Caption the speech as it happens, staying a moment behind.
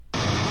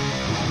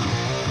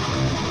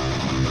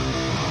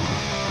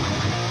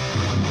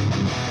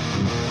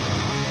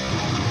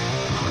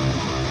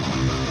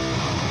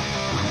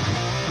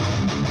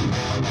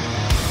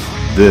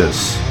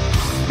This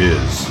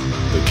is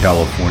the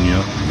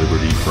California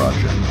Liberty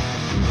Project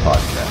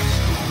podcast.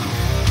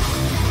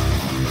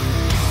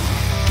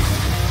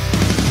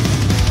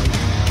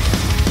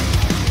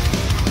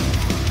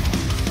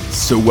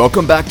 So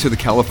welcome back to the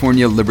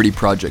California Liberty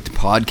Project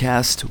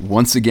podcast.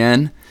 Once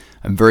again,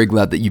 I'm very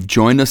glad that you've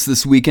joined us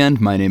this weekend.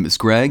 My name is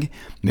Greg.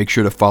 Make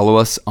sure to follow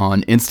us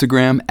on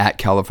Instagram at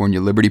California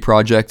Liberty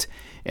Project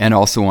and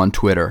also on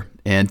Twitter.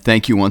 And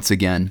thank you once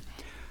again.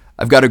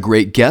 I've got a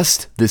great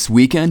guest this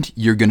weekend.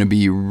 You're going to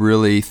be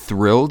really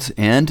thrilled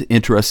and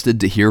interested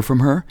to hear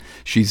from her.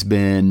 She's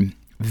been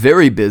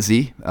very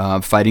busy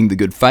fighting the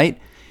good fight.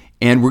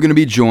 And we're going to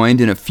be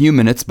joined in a few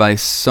minutes by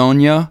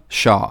Sonja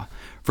Shah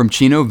from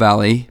Chino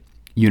Valley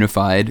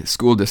Unified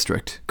School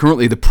District,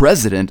 currently the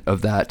president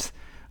of that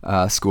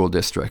school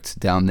district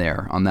down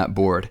there on that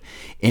board.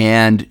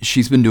 And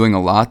she's been doing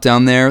a lot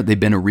down there. They've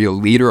been a real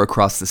leader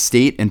across the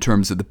state in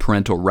terms of the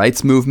parental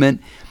rights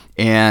movement.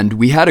 And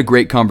we had a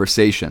great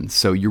conversation,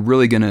 so you're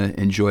really going to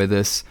enjoy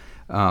this.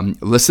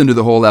 Listen to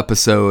the whole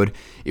episode.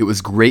 It was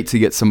great to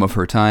get some of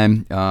her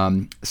time.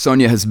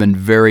 Sonja has been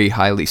very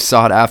highly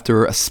sought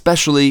after,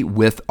 especially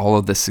with all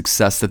of the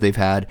success that they've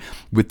had,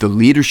 with the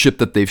leadership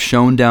that they've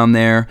shown down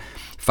there,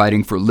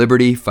 fighting for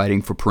liberty,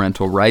 fighting for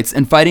parental rights,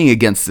 and fighting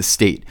against the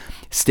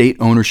state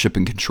ownership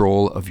and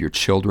control of your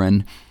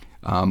children,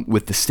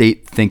 with the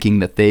state thinking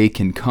that they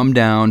can come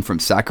down from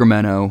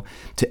Sacramento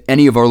to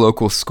any of our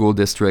local school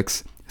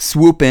districts,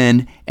 swoop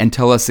in and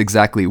tell us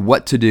exactly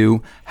what to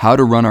do, how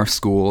to run our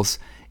schools,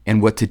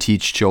 and what to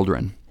teach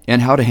children,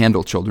 and how to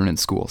handle children in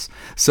schools.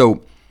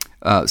 So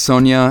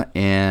Sonja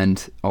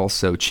and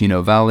also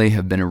Chino Valley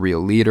have been a real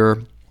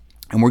leader,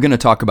 and we're going to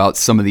talk about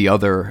some of the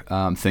other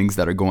things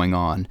that are going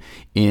on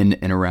in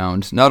and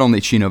around not only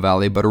Chino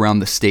Valley, but around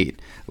the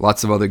state.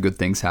 Lots of other good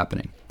things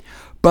happening.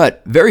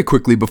 But very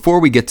quickly, before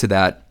we get to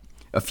that,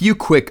 a few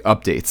quick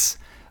updates.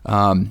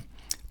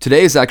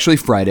 Today is actually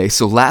Friday,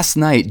 so last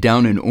night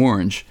down in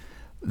Orange,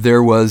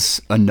 there was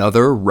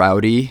another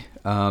rowdy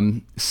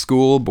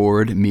school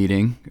board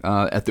meeting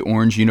at the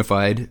Orange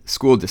Unified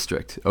School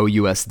District,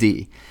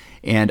 OUSD.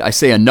 And I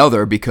say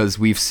another because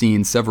we've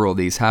seen several of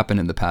these happen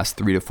in the past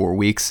 3 to 4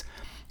 weeks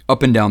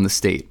up and down the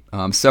state,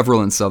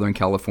 several in Southern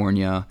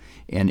California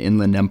and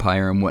Inland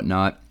Empire and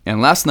whatnot.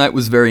 And last night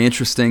was very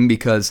interesting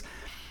because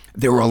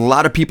there were a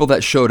lot of people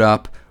that showed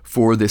up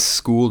for this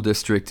school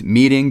district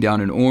meeting down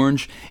in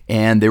Orange,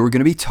 and they were going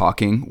to be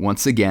talking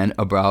once again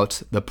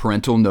about the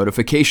parental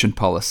notification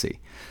policy.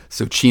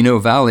 So Chino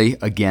Valley,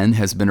 again,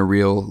 has been a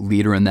real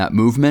leader in that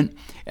movement,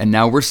 and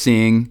now we're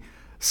seeing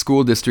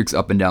school districts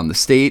up and down the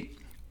state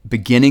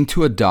beginning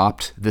to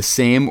adopt the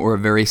same or a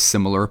very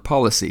similar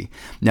policy.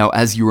 Now,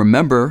 as you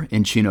remember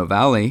in Chino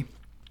Valley,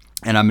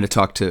 and I'm going to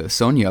talk to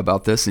Sonja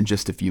about this in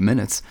just a few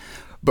minutes,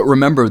 but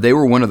remember, they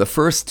were one of the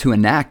first to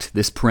enact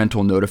this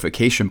parental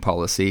notification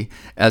policy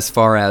as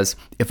far as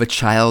if a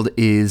child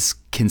is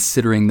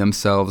considering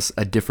themselves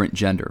a different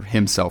gender,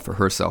 himself or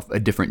herself, a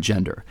different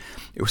gender.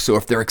 So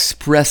if they're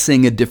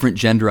expressing a different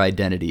gender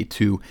identity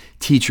to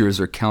teachers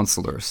or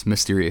counselors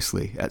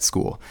mysteriously at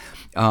school,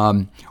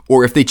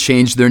 or if they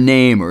change their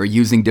name or are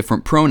using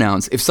different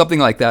pronouns, if something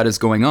like that is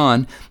going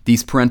on,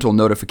 these parental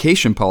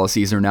notification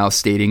policies are now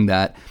stating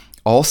that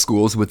all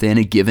schools within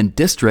a given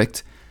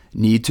district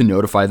need to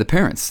notify the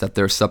parents that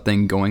there's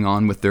something going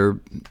on with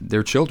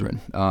their children,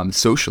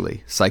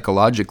 socially,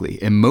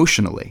 psychologically,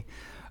 emotionally.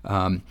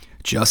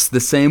 Just the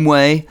same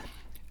way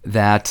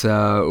that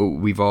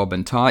we've all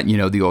been taught,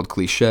 the old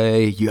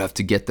cliche, you have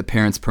to get the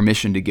parents'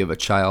 permission to give a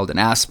child an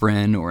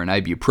aspirin or an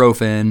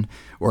ibuprofen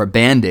or a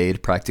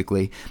Band-Aid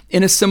practically.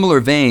 In a similar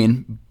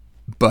vein,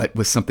 but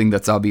with something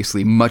that's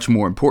obviously much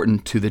more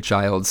important to the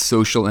child's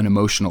social and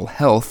emotional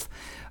health,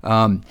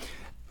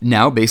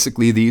 now,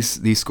 basically,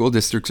 these school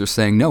districts are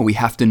saying, no, we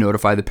have to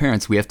notify the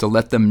parents. We have to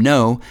let them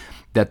know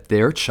that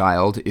their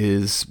child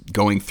is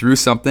going through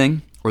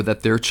something or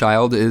that their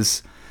child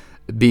is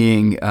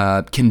being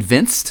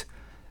convinced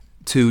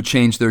to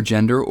change their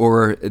gender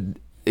or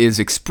is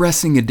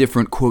expressing a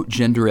different, quote,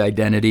 gender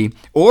identity,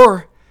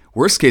 or,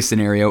 worst case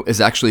scenario, is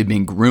actually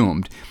being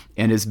groomed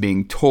and is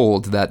being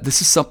told that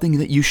this is something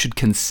that you should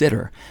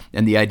consider.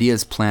 And the idea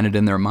is planted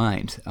in their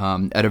mind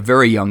at a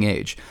very young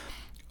age.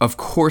 Of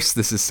course,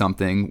 this is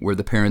something where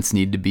the parents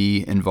need to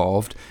be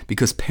involved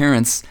because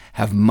parents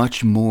have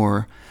much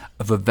more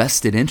of a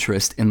vested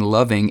interest in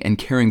loving and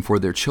caring for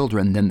their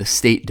children than the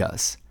state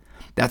does.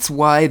 That's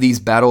why these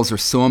battles are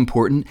so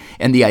important,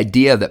 and the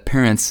idea that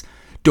parents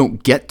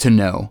don't get to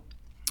know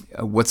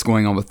what's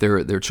going on with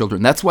their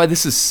children. That's why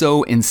this is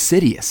so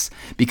insidious,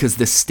 because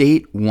the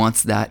state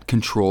wants that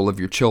control of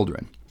your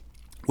children.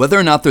 Whether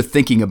or not they're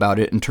thinking about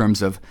it in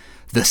terms of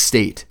the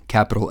state,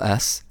 capital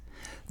S,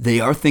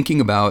 they are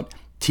thinking about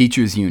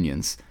teachers'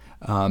 unions,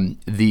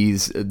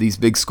 these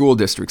big school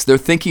districts. They're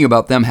thinking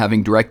about them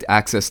having direct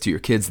access to your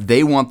kids.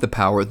 They want the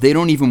power. They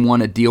don't even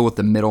want to deal with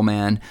the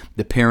middleman,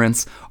 the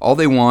parents. All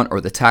they want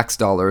are the tax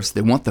dollars.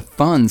 They want the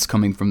funds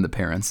coming from the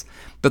parents,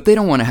 but they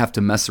don't want to have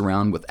to mess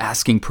around with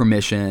asking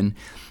permission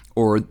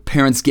or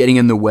parents getting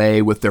in the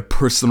way with their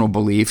personal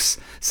beliefs,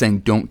 saying,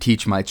 don't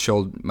teach my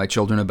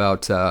children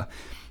about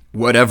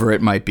whatever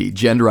it might be,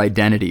 gender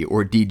identity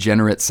or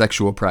degenerate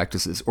sexual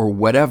practices or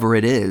whatever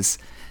it is.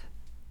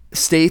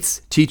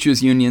 States,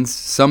 teachers' unions,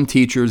 some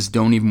teachers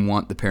don't even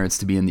want the parents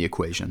to be in the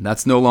equation.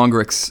 That's no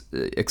longer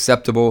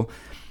acceptable.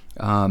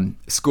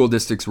 School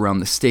districts around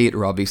the state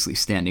are obviously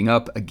standing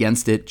up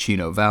against it.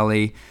 Chino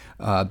Valley,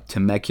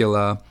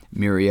 Temecula,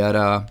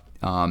 Murrieta,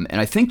 and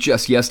I think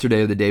just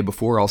yesterday or the day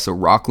before, also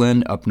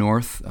Rockland up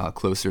north,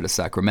 closer to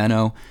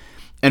Sacramento,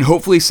 and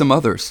hopefully some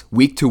others.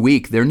 Week to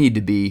week, there need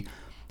to be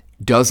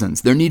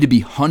dozens. There need to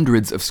be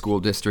hundreds of school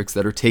districts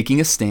that are taking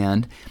a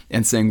stand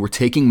and saying we're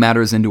taking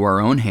matters into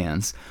our own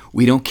hands.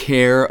 We don't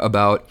care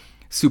about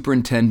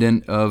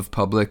superintendent of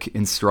public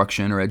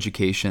instruction or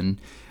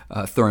education,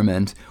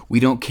 Thurmond. We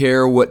don't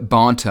care what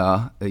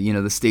Bonta,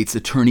 the state's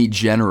attorney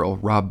general,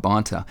 Rob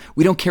Bonta,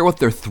 we don't care what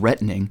they're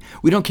threatening.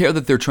 We don't care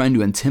that they're trying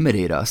to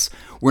intimidate us.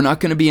 We're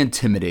not going to be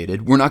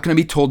intimidated. We're not going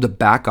to be told to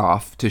back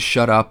off, to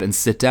shut up and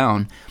sit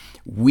down.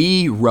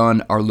 We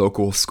run our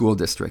local school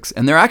districts,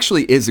 and there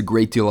actually is a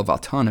great deal of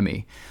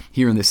autonomy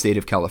here in the state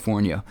of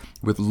California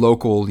with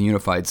local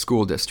unified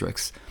school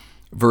districts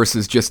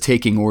versus just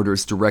taking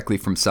orders directly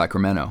from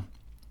Sacramento.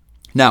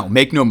 Now,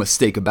 make no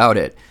mistake about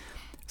it,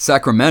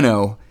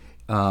 Sacramento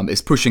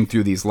is pushing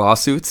through these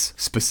lawsuits,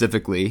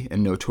 specifically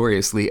and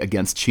notoriously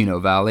against Chino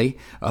Valley.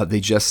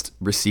 They just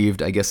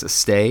received, I guess, a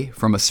stay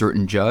from a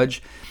certain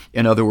judge.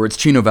 In other words,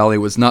 Chino Valley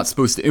was not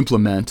supposed to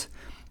implement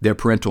their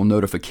parental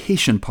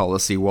notification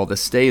policy while the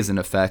stay is in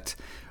effect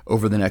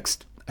over the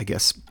next,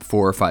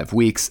 4 or 5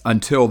 weeks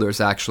until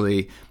there's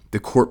actually the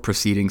court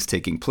proceedings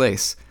taking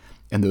place.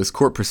 And those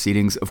court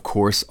proceedings, of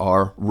course,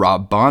 are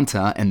Rob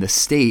Bonta and the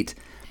state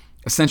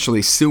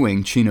essentially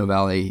suing Chino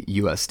Valley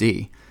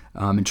USD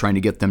and trying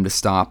to get them to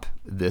stop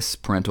this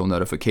parental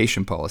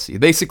notification policy.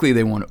 Basically,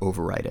 they want to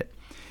override it.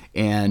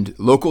 And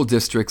local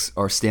districts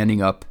are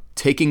standing up,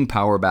 taking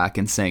power back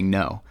and saying,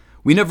 no,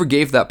 we never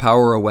gave that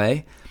power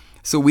away.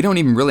 So we don't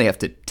even really have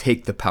to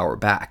take the power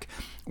back.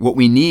 What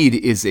we need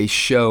is a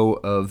show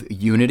of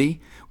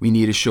unity. We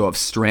need a show of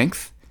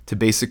strength to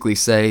basically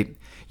say,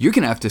 you're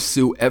going to have to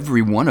sue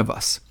every one of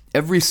us.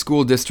 Every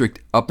school district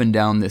up and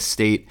down this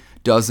state,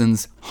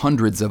 dozens,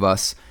 hundreds of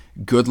us.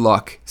 Good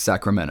luck,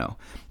 Sacramento,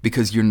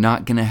 because you're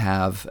not going to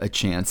have a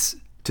chance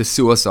to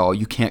sue us all.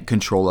 You can't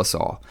control us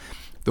all.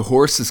 The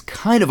horse has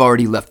kind of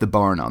already left the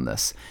barn on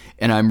this,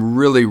 and I'm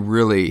really,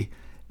 really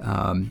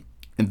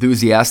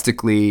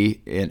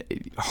enthusiastically and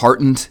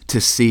heartened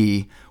to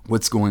see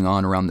what's going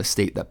on around the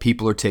state, that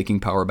people are taking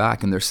power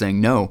back and they're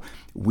saying, no,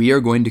 we are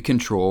going to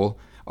control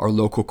our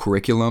local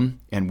curriculum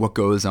and what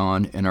goes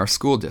on in our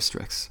school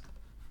districts.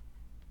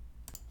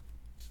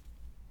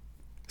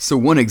 So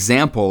one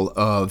example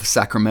of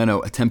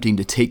Sacramento attempting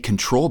to take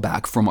control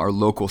back from our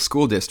local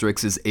school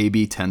districts is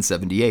AB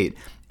 1078,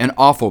 an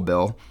awful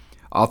bill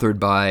authored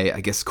by,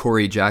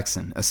 Corey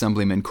Jackson,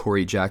 Assemblyman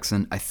Corey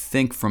Jackson, I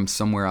think from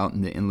somewhere out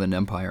in the Inland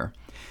Empire.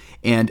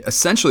 And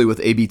essentially with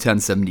AB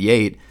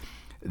 1078,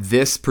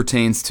 this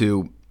pertains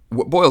to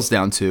what boils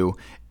down to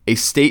a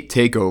state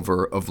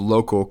takeover of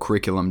local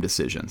curriculum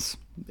decisions,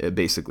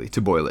 basically,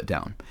 to boil it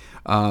down.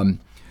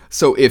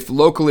 So if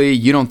locally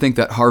you don't think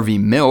that Harvey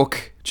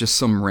Milk, just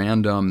some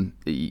random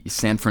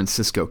San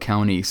Francisco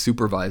County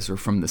supervisor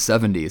from the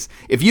 70s,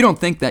 if you don't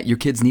think that your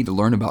kids need to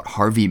learn about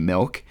Harvey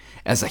Milk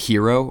as a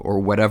hero or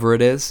whatever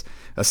it is,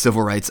 a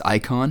civil rights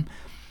icon,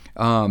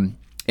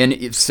 and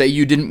if, say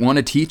you didn't want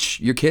to teach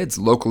your kids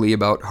locally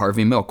about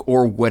Harvey Milk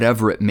or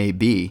whatever it may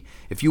be,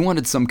 if you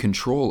wanted some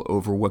control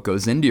over what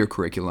goes into your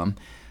curriculum,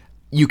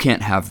 you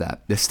can't have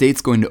that. The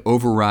state's going to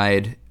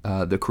override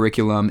the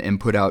curriculum and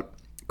put out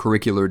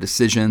curricular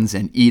decisions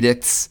and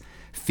edicts,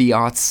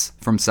 fiats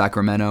from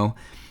Sacramento,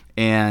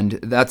 and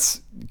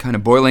that's kind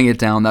of boiling it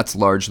down. That's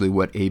largely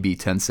what AB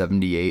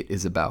 1078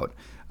 is about.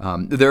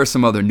 There are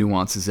some other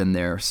nuances in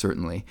there,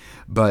 certainly,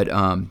 but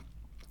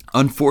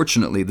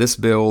unfortunately, this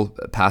bill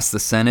passed the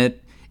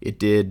Senate. It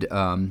did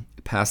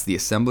pass the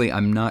Assembly.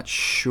 I'm not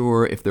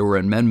sure if there were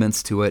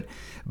amendments to it,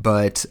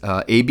 but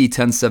AB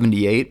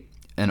 1078,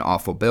 an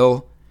awful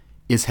bill,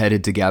 is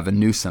headed to Gavin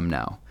Newsom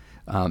now.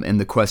 And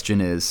the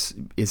question is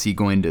he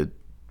going to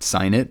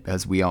sign it,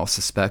 as we all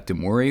suspect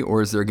and worry,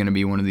 or is there going to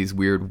be one of these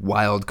weird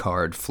wild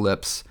card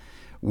flips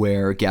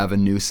where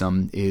Gavin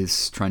Newsom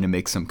is trying to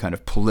make some kind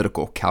of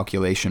political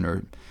calculation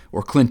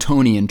or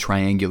Clintonian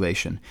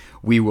triangulation?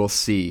 We will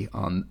see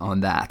on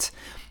that.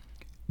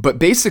 But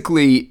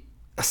basically,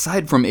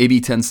 aside from AB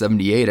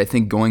 1078, I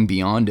think going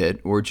beyond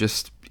it or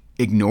just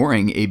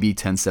ignoring AB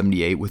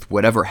 1078 with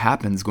whatever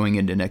happens going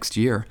into next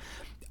year,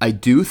 I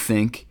do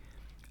think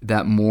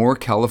that more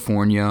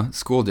California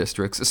school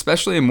districts,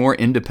 especially in more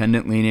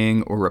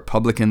independent-leaning or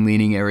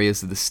Republican-leaning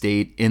areas of the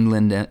state,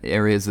 inland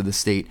areas of the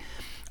state,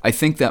 I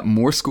think that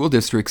more school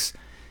districts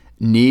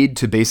need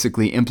to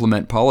basically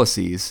implement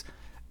policies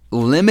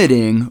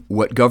limiting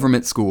what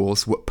government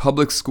schools, what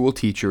public school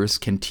teachers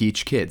can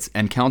teach kids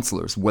and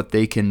counselors, what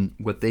they can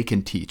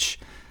teach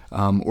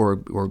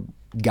or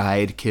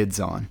guide kids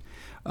on.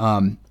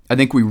 I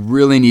think we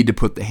really need to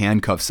put the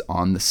handcuffs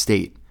on the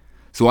state.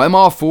 So I'm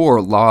all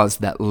for laws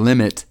that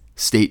limit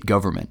state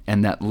government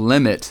and that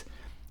limit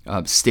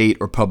state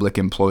or public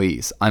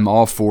employees. I'm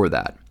all for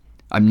that.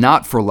 I'm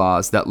not for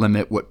laws that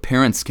limit what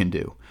parents can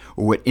do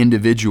or what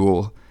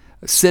individual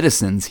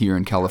citizens here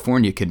in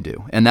California can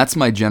do. And that's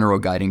my general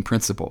guiding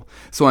principle.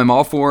 So I'm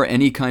all for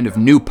any kind of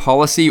new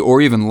policy or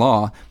even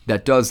law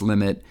that does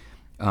limit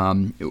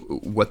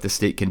what the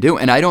state can do.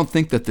 And I don't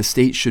think that the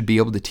state should be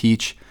able to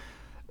teach,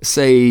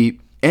 say,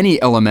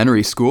 any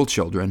elementary school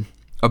children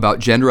about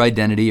gender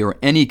identity or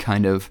any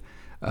kind of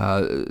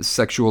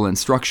sexual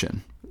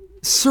instruction.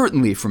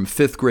 Certainly from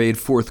 5th grade,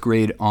 4th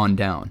grade on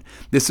down.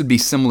 This would be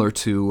similar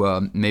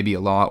to maybe a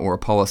law or a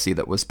policy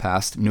that was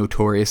passed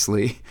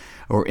notoriously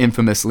or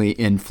infamously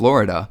in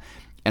Florida.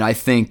 And I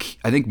think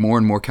more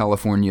and more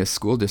California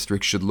school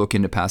districts should look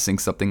into passing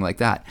something like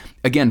that.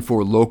 Again,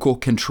 for local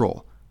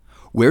control.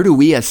 Where do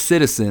we as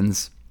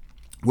citizens,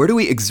 where do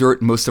we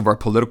exert most of our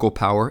political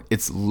power?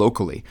 It's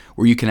locally,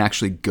 where you can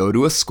actually go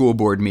to a school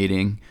board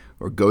meeting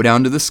or go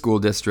down to the school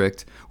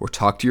district or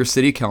talk to your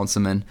city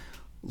councilman.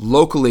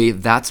 Locally,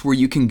 that's where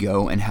you can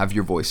go and have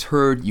your voice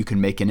heard. You can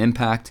make an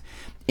impact.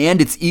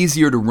 And it's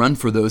easier to run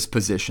for those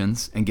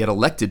positions and get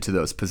elected to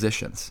those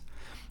positions.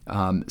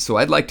 So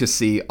I'd like to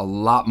see a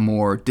lot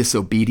more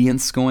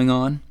disobedience going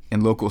on in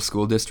local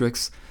school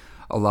districts,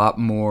 a lot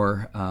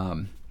more,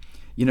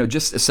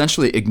 just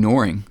essentially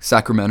ignoring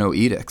Sacramento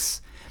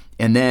edicts.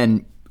 And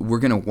then we're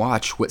going to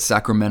watch what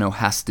Sacramento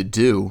has to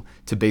do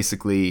to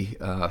basically,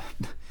 I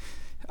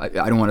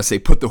don't want to say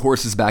put the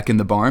horses back in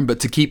the barn,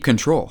 but to keep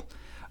control.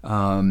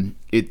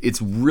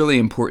 It's really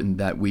important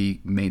that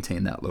we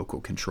maintain that local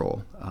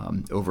control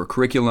over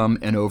curriculum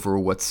and over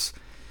what's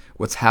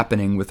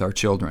happening with our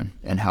children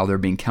and how they're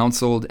being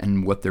counseled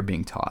and what they're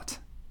being taught.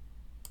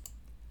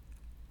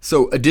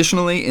 So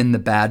additionally, in the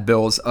bad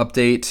bills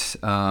update,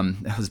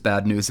 that was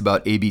bad news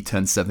about AB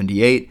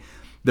 1078.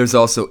 There's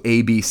also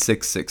AB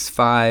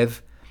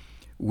 665,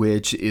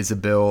 which is a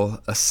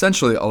bill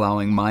essentially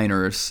allowing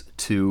minors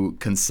to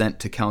consent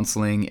to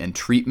counseling and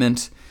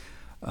treatment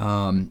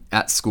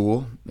at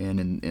school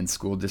and in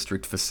school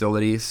district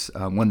facilities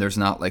when there's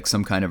not like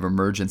some kind of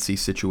emergency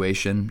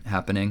situation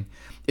happening.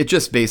 It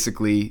just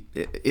basically,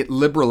 it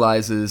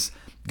liberalizes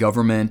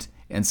government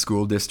and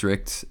school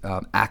district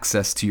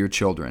access to your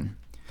children,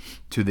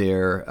 to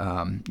their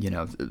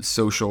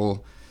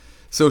social,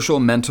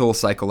 mental,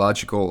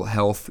 psychological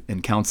health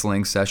and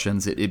counseling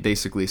sessions. It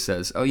basically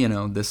says,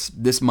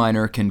 this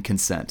minor can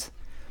consent.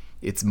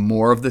 It's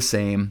more of the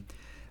same.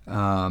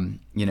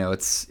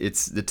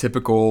 It's the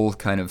typical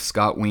kind of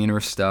Scott Wiener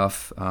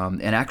stuff.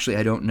 And actually,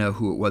 I don't know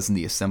who it was in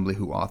the assembly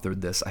who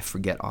authored this. I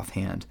forget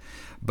offhand.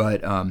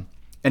 But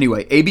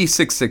anyway, AB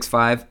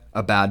 665,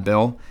 a bad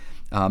bill.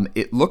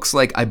 It looks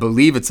like, I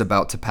believe it's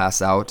about to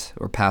pass out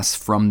or pass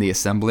from the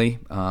assembly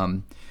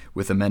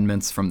with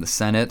amendments from the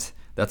Senate.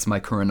 That's my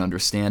current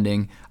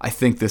understanding. I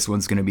think this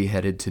one's going to be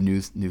headed to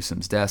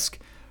Newsom's desk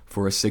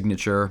for a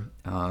signature.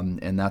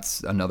 And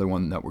that's another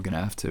one that we're going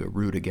to have to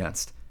root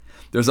against.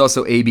 There's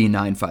also AB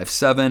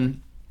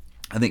 957,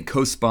 I think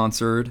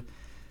co-sponsored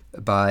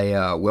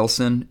by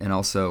Wilson and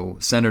also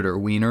Senator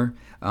Wiener.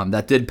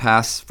 That did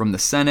pass from the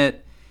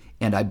Senate,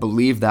 and I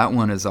believe that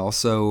one is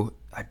also,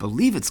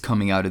 it's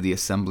coming out of the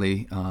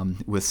Assembly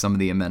with some of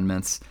the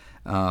amendments.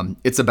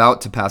 It's about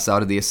to pass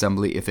out of the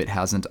Assembly if it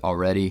hasn't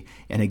already.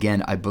 And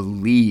again, I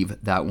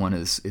believe that one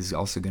is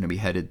also going to be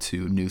headed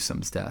to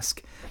Newsom's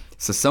desk.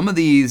 So some of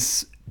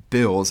these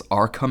bills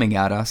are coming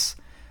at us.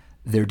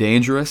 They're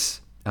dangerous.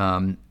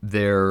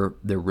 They're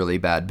really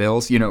bad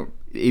bills.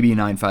 AB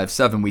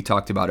 957, we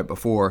talked about it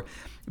before.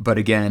 But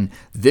again,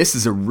 this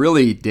is a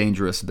really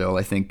dangerous bill.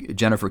 I think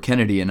Jennifer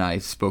Kennedy and I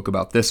spoke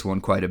about this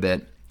one quite a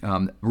bit.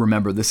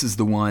 Remember, this is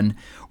the one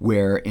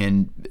where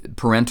in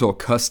parental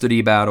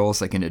custody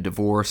battles, like in a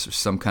divorce or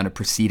some kind of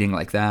proceeding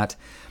like that,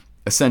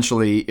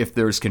 essentially, if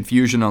there's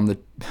confusion on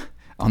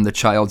the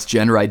child's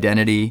gender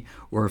identity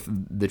or if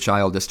the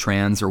child is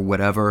trans or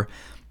whatever,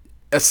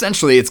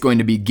 essentially it's going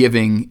to be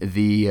giving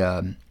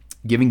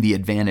the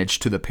advantage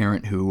to the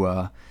parent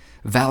who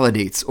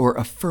validates or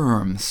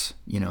affirms,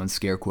 in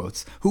scare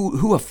quotes,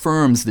 who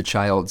affirms the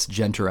child's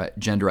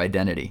gender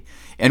identity.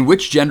 And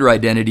which gender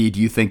identity do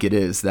you think it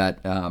is that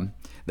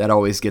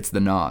always gets the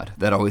nod,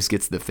 that always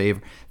gets the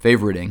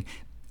favoriting?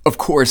 Of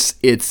course,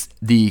 it's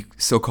the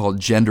so-called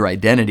gender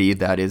identity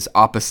that is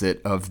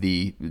opposite of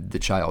the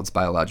child's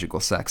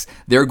biological sex.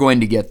 They're going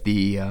to get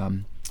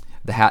the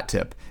hat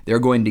tip. They're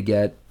going to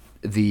get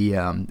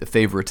the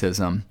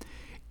favoritism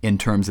in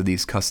terms of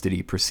these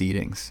custody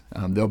proceedings.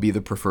 They'll be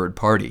the preferred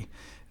party,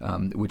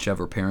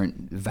 whichever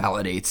parent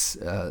validates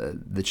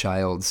the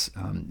child's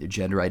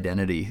gender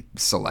identity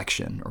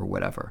selection or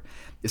whatever.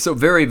 So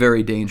very,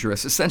 very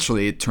dangerous.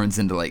 Essentially, it turns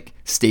into like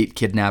state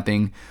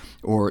kidnapping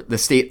or the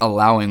state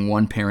allowing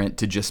one parent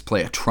to just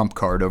play a trump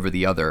card over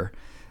the other,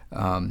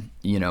 in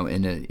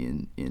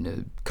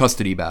a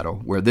custody battle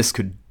where this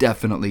could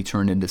definitely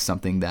turn into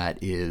something that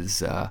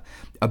is a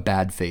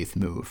bad faith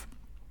move.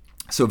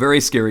 So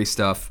very scary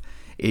stuff.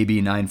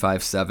 AB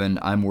 957.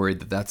 I'm worried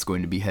that that's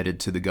going to be headed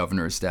to the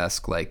governor's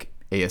desk like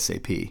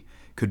ASAP.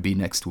 Could be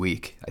next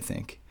week, I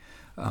think.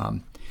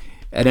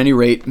 At any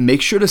rate,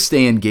 make sure to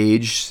stay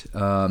engaged.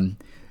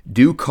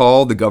 Do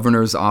call the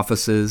governor's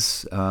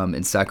offices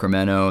in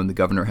Sacramento, and the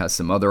governor has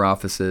some other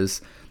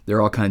offices. There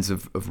are all kinds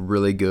of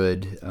really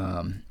good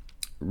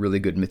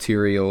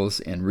materials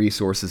and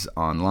resources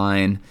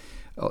online,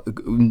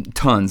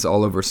 tons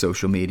all over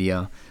social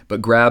media.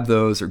 But grab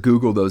those or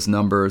Google those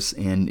numbers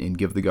and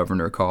give the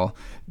governor a call.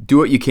 Do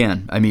what you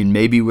can. I mean,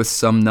 maybe with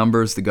some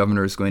numbers, the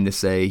governor is going to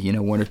say,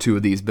 one or two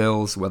of these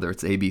bills, whether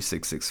it's AB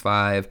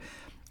 665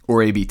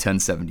 or AB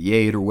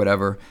 1078 or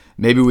whatever,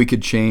 maybe we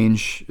could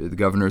change the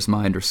governor's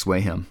mind or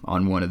sway him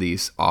on one of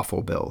these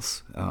awful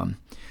bills.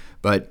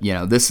 But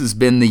this has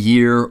been the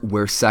year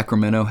where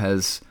Sacramento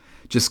has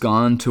just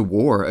gone to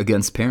war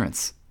against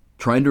parents,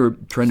 trying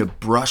to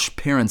brush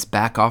parents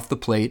back off the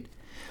plate,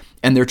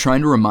 and they're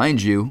trying to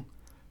remind you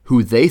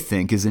who they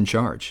think is in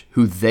charge,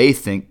 who they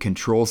think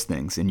controls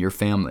things in your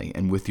family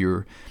and with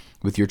your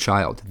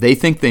child. They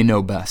think they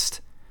know best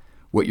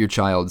what your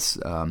child's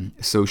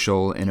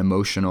social and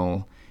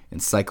emotional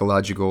and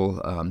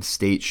psychological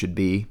state should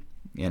be,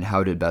 and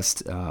how to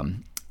best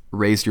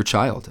raise your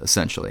child,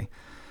 essentially,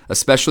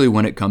 especially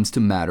when it comes to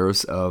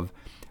matters of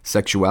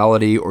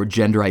sexuality or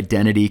gender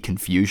identity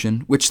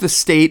confusion, which the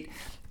state,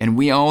 and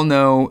we all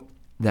know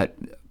that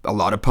a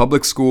lot of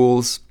public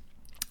schools,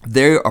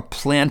 they are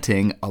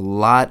planting a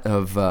lot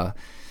of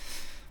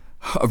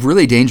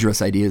really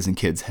dangerous ideas in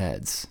kids'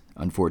 heads,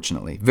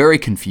 unfortunately. Very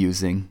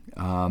confusing.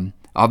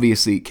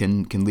 Obviously, it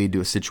can lead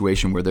to a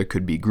situation where there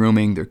could be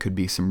grooming, there could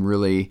be some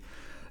really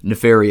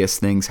nefarious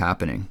things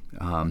happening.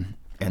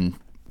 And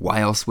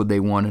why else would they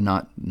want to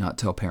not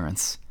tell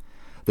parents?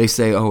 They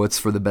say, oh, it's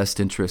for the best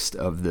interest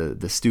of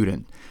the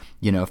student.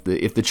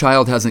 If the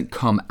child hasn't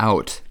come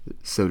out,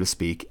 so to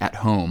speak, at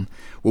home,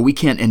 well, we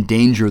can't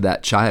endanger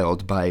that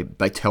child by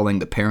telling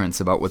the parents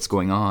about what's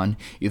going on,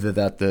 either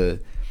that the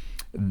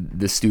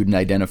student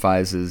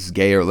identifies as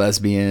gay or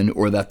lesbian,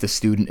 or that the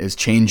student is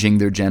changing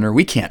their gender.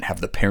 We can't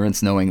have the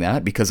parents knowing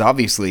that, because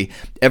obviously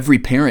every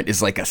parent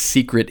is like a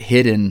secret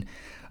hidden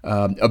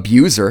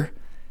abuser.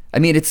 I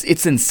mean,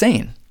 it's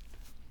insane.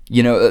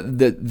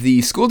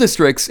 The school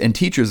districts and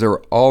teachers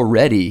are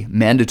already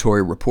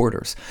mandatory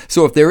reporters.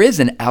 So if there is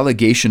an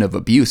allegation of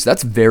abuse,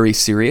 that's very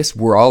serious.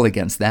 We're all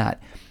against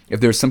that. If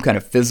there's some kind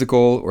of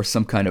physical or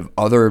some kind of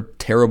other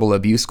terrible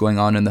abuse going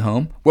on in the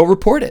home, well,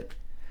 report it.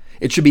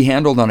 It should be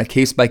handled on a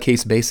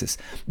case-by-case basis.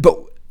 But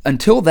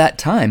until that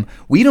time,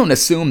 we don't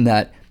assume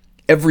that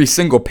every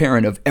single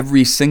parent of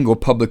every single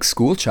public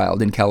school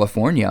child in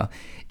California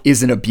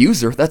is an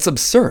abuser. That's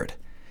absurd.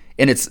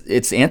 And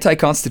it's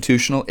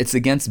anti-constitutional. It's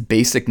against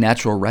basic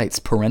natural rights,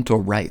 parental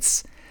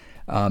rights.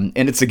 And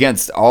it's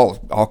against all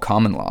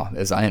common law,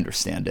 as I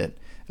understand it.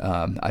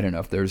 I don't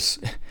know if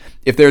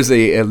there's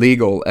a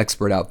legal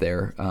expert out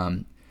there,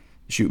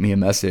 shoot me a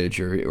message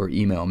or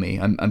email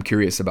me. I'm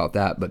curious about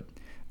that. But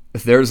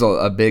if there's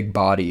a big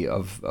body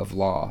of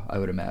law, I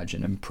would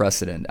imagine, and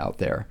precedent out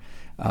there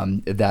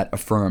that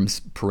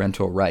affirms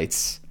parental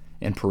rights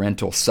and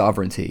parental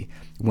sovereignty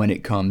when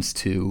it comes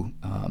to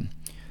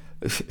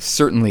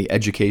certainly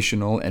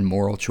educational and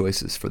moral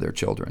choices for their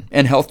children,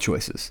 and health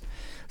choices.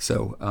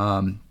 So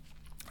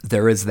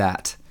there is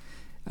that.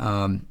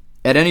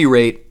 At any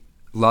rate,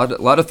 a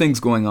lot of things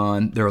going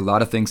on. There are a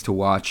lot of things to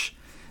watch.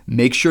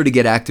 Make sure to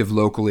get active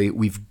locally.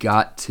 We've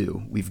got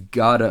to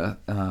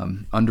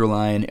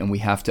underline, and we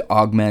have to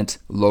augment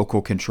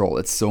local control.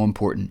 It's so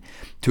important.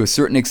 To a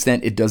certain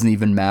extent, it doesn't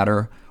even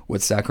matter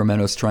what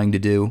Sacramento's trying to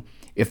do.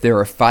 If there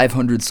are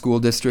 500 school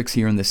districts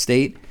here in the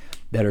state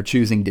that are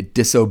choosing to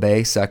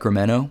disobey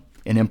Sacramento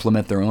and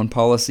implement their own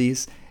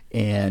policies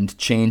and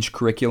change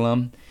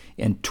curriculum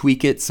and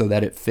tweak it so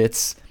that it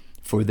fits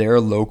for their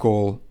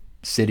local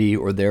city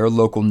or their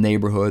local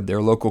neighborhood,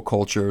 their local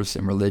cultures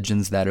and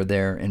religions that are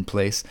there in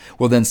place,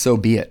 well, then so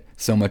be it.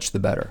 So much the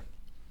better.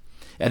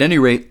 At any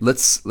rate,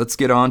 let's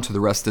get on to the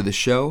rest of the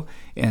show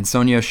and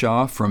Sonja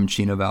Shah from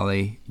Chino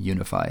Valley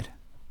Unified.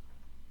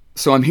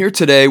 So I'm here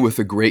today with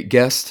a great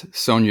guest.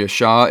 Sonja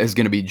Shah is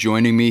going to be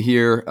joining me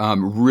here.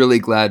 I'm really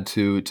glad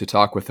to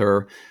talk with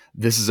her.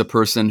 This is a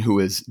person who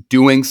is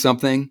doing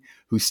something,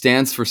 who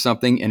stands for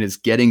something, and is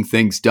getting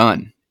things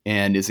done,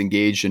 and is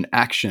engaged in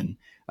action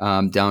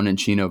down in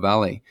Chino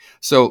Valley.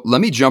 So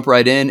let me jump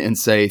right in and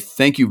say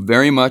thank you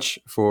very much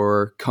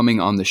for coming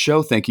on the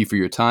show. Thank you for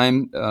your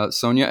time,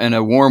 Sonja, and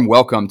a warm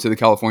welcome to the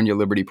California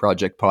Liberty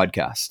Project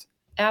podcast.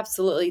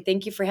 Absolutely.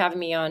 Thank you for having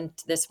me on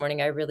this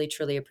morning. I really,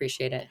 truly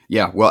appreciate it.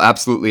 Yeah, well,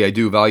 absolutely. I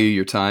do value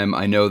your time.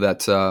 I know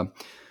that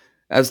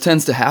as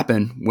tends to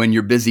happen when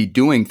you're busy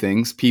doing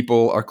things,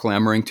 people are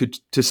clamoring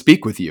to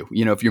speak with you.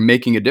 If you're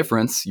making a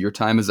difference, your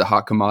time is a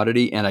hot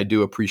commodity, and I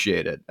do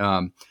appreciate it.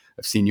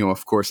 I've seen you,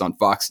 of course, on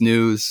Fox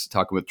News,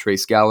 talking with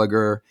Trace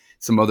Gallagher,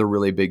 some other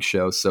really big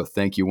shows. So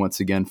thank you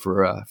once again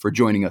for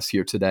joining us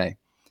here today.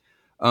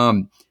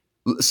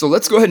 So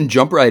let's go ahead and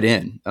jump right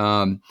in.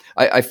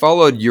 I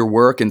followed your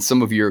work and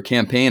some of your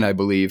campaign, I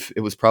believe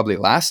it was probably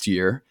last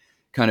year,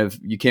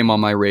 you came on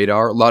my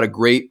radar. A lot of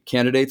great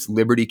candidates,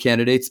 Liberty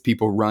candidates,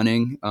 people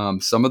running,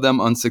 some of them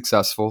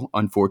unsuccessful,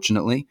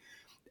 unfortunately.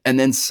 And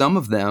then some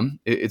of them,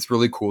 it's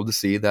really cool to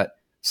see that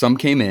some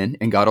came in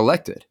and got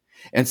elected.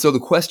 And so the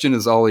question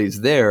is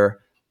always there,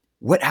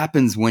 what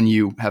happens when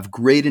you have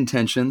great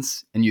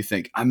intentions and you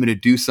think, I'm going to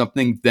do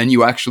something, then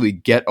you actually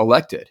get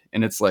elected?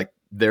 And it's like,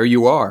 there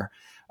you are.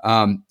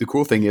 The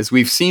cool thing is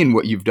we've seen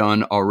what you've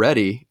done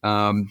already.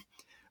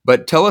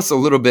 But tell us a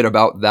little bit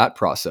about that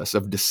process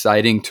of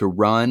deciding to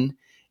run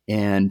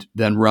and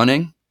then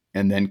running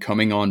and then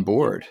coming on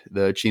board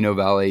the Chino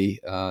Valley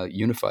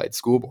Unified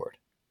School Board.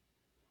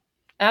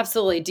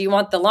 Absolutely. Do you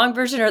want the long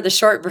version or the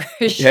short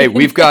version? Hey,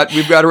 we've got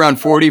around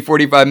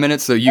 45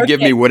 minutes, so you give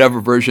Okay. me whatever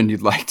version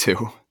you'd like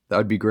to. That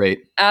would be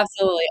great.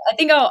 Absolutely. I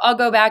think I'll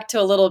go back to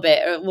a little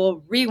bit.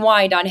 We'll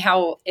rewind on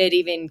how it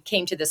even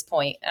came to this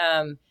point.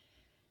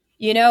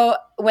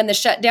 When the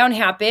shutdown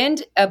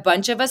happened, a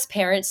bunch of us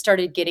parents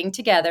started getting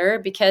together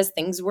because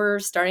things were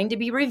starting to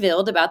be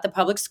revealed about the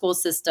public school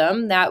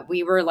system that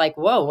we were like,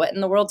 whoa, what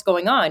in the world's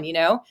going on?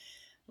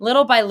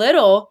 Little by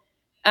little,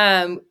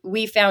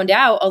 we found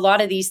out a lot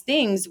of these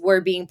things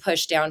were being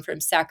pushed down from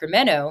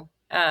Sacramento.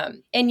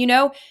 And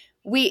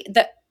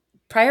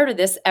prior to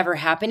this ever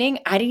happening,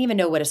 I didn't even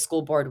know what a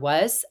school board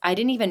was. I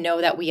didn't even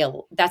know that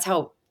that's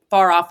how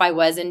far off I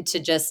was into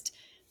just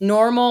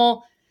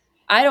normal.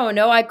 I don't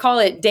know. I call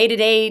it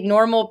day-to-day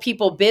normal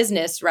people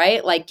business,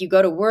 right? Like you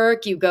go to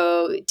work, you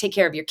go take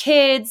care of your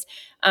kids.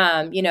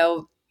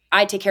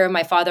 I take care of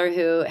my father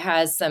who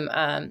has some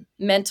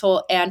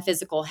mental and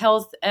physical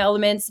health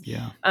elements.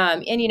 Yeah.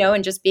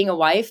 And just being a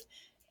wife.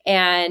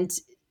 And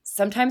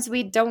sometimes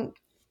we don't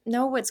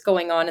know what's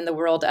going on in the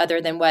world other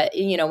than what,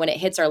 when it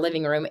hits our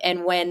living room.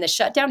 And when the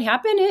shutdown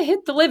happened, it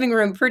hit the living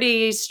room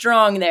pretty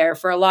strong there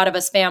for a lot of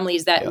us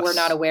families that were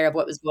not aware of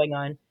what was going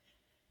on.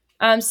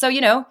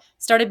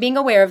 Started being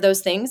aware of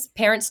those things.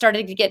 Parents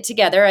started to get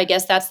together. I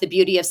guess that's the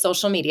beauty of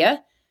social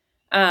media.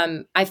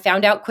 I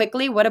found out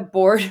quickly what a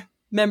board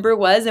member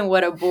was and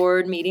what a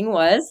board meeting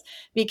was,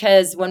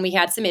 because when we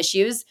had some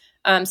issues,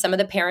 some of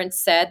the parents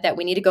said that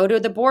we need to go to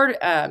the board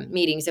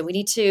meetings and we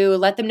need to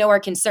let them know our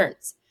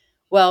concerns.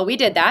 Well, we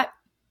did that.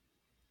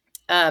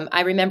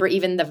 I remember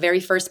even the very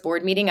first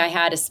board meeting, I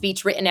had a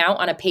speech written out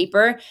on a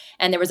paper,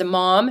 and there was a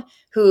mom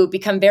who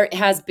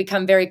has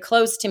become very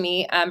close to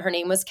me. Her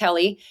name was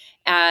Kelly,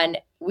 and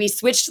we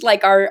switched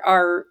like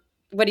our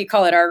what do you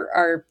call it,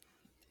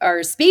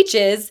 our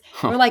speeches.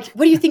 We're like,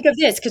 what do you think of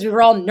this? Because we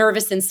were all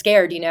nervous and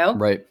scared,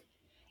 Right.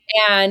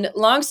 And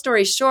long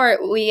story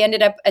short, we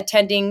ended up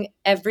attending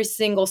every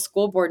single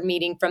school board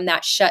meeting from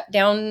that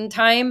shutdown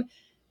time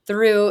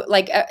through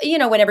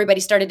when everybody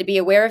started to be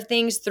aware of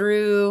things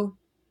through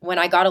when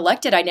I got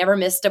elected. I never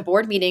missed a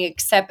board meeting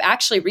except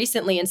actually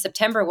recently in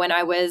September when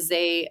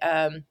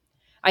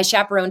I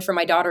chaperoned for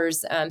my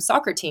daughter's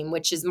soccer team,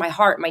 which is my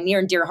near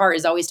and dear heart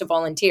is always to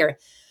volunteer.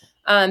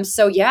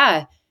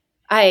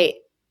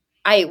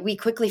 We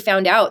quickly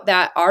found out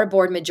that our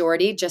board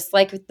majority, just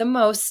like the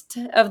most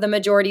of the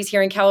majorities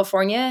here in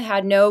California,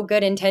 had no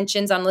good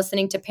intentions on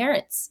listening to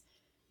parents.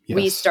 Yes.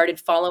 We started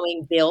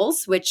following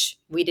bills, which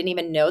we didn't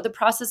even know the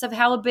process of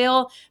how a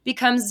bill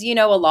becomes, a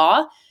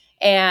law.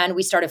 And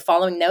we started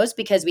following those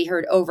because we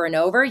heard over and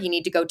over, you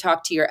need to go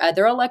talk to your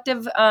other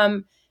elective,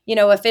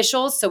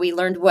 officials. So we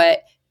learned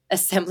what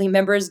assembly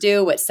members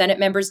do, what Senate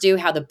members do,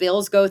 how the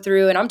bills go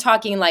through. And I'm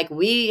talking like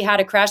we had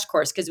a crash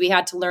course because we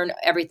had to learn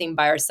everything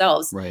by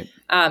ourselves. Right.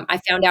 I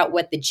found out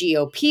what the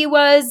GOP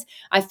was.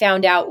 I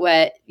found out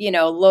what,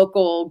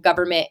 local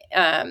government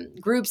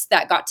groups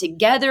that got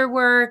together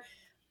were.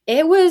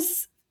 It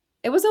was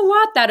a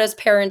lot that as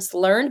parents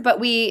learned, but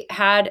we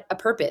had a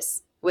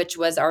purpose, which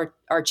was our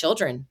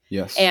children.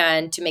 Yes.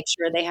 And to make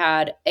sure they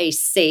had a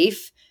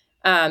safe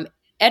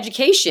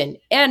education,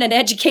 and an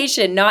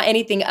education, not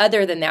anything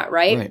other than that,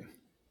 right?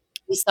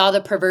 We saw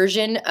the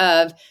perversion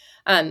of,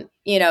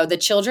 the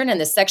children and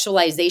the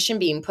sexualization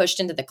being pushed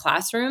into the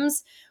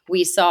classrooms.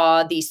 We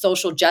saw the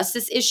social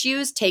justice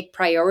issues take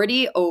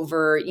priority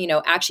over,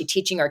 actually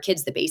teaching our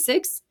kids the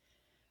basics.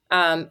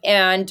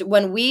 And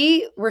when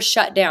we were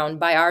shut down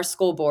by our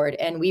school board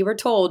and we were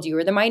told you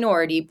were the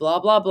minority, blah,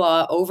 blah,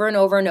 blah, over and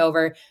over and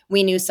over,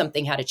 we knew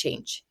something had to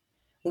change.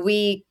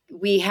 We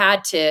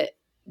had to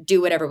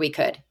do whatever we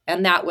could.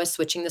 And that was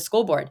switching the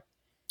school board.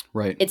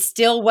 Right. It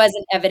still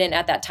wasn't evident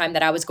at that time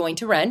that I was going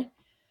to run.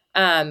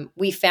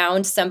 We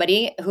found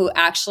somebody who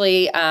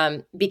actually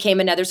became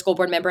another school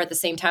board member at the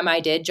same time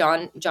I did,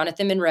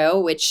 Jonathan Monroe,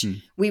 which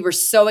we were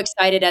so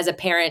excited as a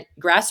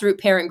grassroots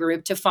parent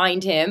group to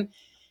find him.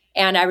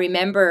 And I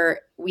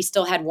remember we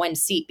still had one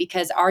seat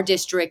because our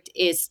district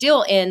is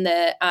still in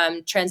the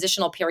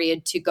transitional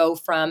period to go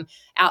from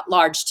at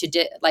large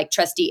to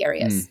trustee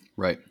areas.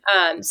 Right.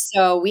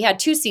 So we had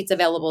 2 seats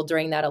available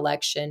during that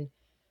election.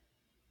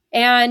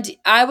 And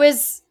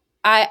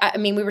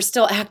we were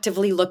still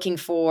actively looking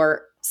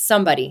for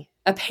somebody,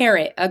 a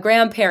parent, a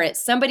grandparent,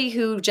 somebody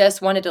who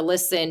just wanted to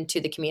listen to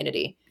the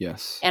community.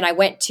 Yes. And I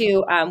went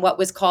to what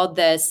was called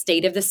the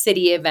State of the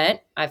City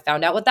event. I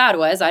found out what that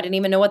was. I didn't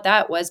even know what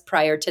that was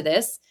prior to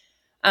this.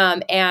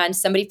 And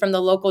somebody from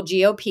the local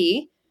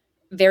GOP,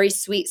 very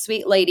sweet,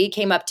 sweet lady,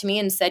 came up to me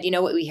and said, you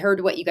know what, we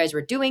heard what you guys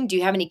were doing. Do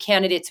you have any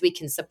candidates we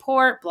can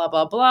support? Blah,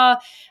 blah, blah.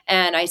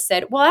 And I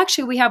said, well,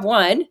 actually, we have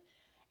one.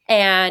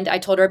 And I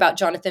told her about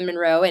Jonathan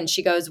Monroe. And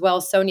she goes,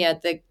 well,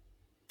 Sonja,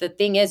 the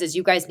thing is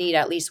you guys need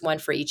at least one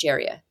for each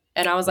area.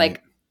 And I was Right.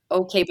 like,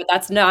 okay, but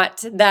that's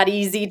not that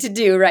easy to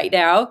do right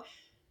now.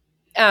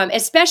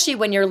 Especially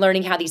when you're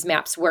learning how these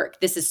maps work.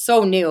 This is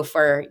so new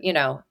for,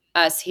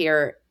 us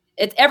here.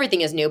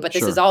 Everything is new, but this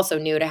Sure. is also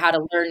new to how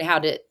to learn how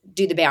to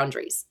do the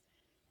boundaries.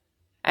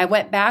 I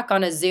went back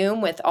on a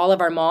Zoom with all of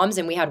our moms,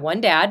 and we had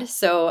one dad.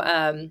 So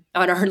on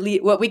our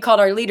what we called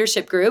our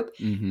leadership group,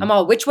 Mm-hmm. I'm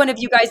all, which one of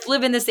you guys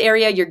live in this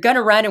area? You're going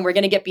to run and we're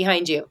going to get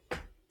behind you.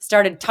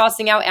 Started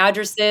tossing out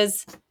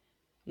addresses,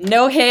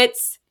 no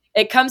hits.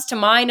 It comes to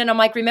mine, and I'm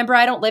like, remember,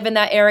 I don't live in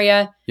that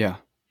area. Yeah.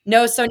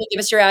 No, Sonja, give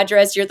us your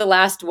address. You're the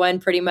last one,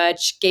 pretty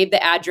much. Gave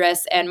the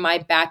address, and my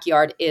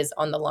backyard is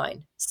on the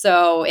line.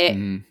 So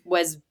it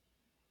was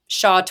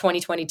Shaw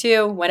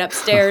 2022. Went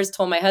upstairs,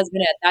 told my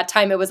husband at that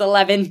time it was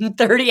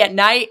 11:30 at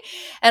night.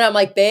 And I'm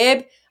like,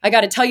 babe, I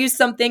got to tell you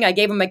something. I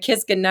gave him a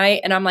kiss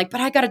goodnight. And I'm like,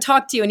 but I got to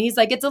talk to you. And he's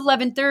like, it's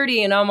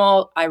 11:30. And I'm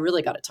all, I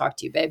really got to talk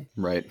to you, babe.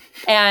 Right.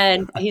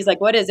 And he's like,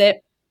 what is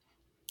it?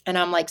 And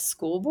I'm like,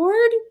 school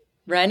board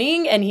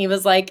running? And he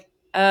was like,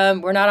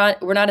 we're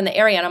not in the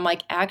area. And I'm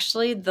like,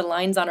 actually, the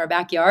line's on our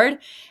backyard.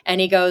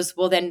 And he goes,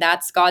 well, then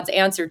that's God's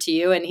answer to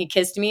you. And he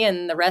kissed me,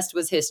 and the rest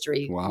was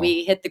history. Wow.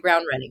 We hit the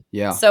ground running.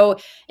 Yeah. So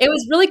it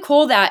was really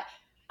cool that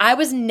I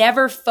was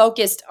never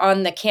focused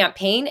on the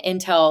campaign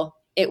until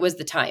it was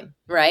the time,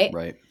 right?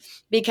 Right.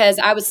 Because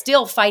I was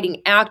still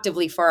fighting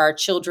actively for our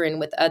children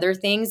with other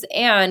things.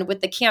 And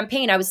with the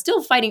campaign, I was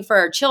still fighting for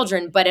our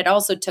children, but it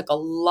also took a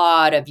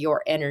lot of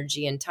your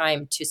energy and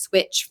time to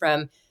switch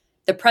from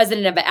the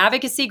president of an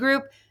advocacy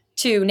group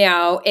to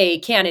now a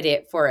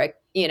candidate for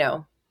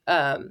an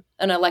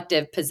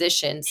elective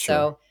position.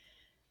 Sure.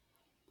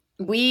 So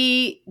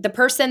the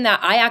person that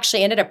I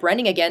actually ended up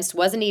running against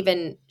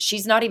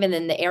she's not even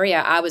in the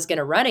area I was going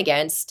to run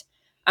against.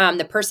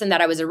 The person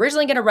that I was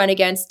originally going to run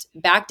against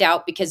backed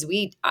out because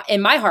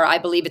in my heart, I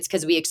believe it's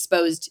because we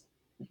exposed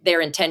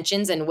their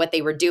intentions and what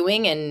they were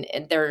doing and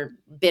their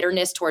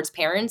bitterness towards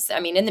parents.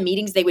 I mean, in the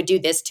meetings, they would do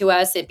this to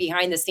us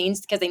behind the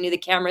scenes because they knew the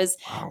cameras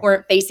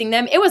weren't facing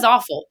them. It was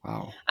awful.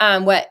 Wow.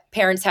 What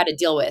parents had to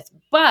deal with,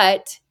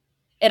 but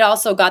it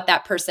also got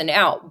that person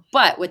out.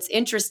 But what's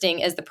interesting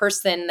is the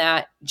person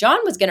that John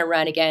was going to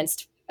run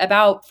against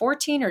about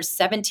 14 or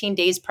 17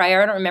 days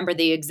prior, I don't remember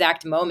the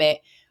exact moment,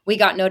 we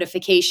got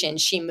notification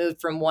she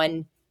moved from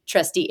one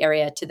trustee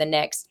area to the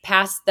next,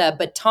 passed the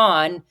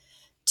baton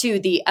to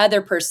the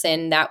other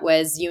person that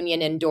was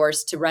union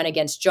endorsed to run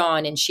against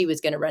John, and she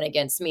was going to run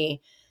against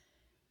me.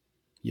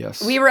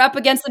 Yes. We were up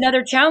against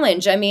another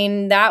challenge. I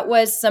mean, that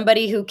was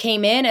somebody who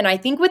came in, and I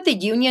think with the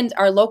unions,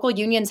 our local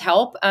unions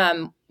help,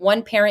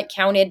 one parent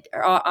counted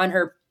on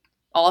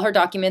all her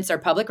documents are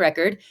public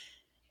record.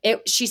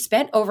 She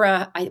spent over,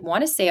 I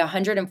want to say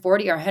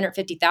 140 or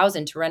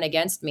 150,000 to run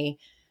against me.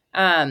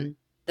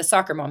 The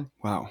soccer mom.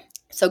 Wow.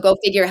 So go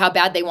figure how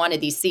bad they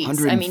wanted these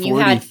seats. I mean, you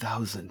had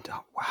 140,000.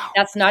 Oh, wow.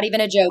 That's not even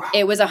a joke. Wow.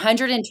 It was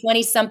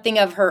 120 something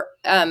of her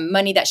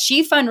money that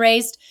she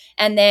fundraised,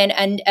 and then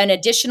an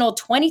additional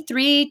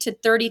 23 to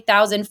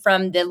 30,000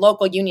 from the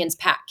local union's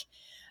PAC.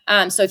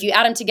 So if you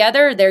add them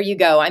together, there you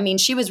go. I mean,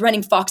 she was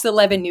running Fox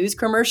 11 news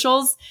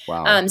commercials,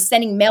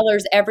 sending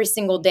mailers every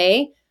single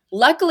day.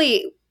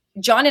 Luckily,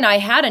 John and I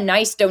had a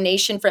nice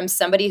donation from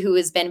somebody who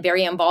has been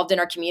very involved in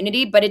our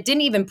community, but it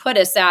didn't even put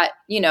us at,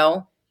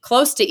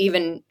 close to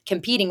even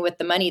competing with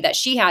the money that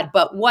she had.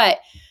 But what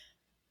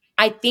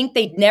I think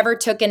they never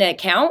took into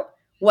account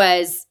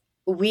was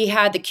we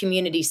had the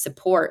community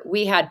support.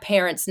 We had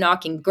parents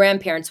knocking,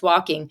 grandparents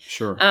walking,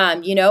 sure.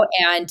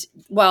 And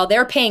while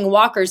they're paying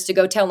walkers to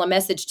go tell a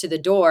message to the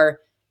door,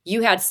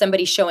 you had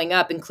somebody showing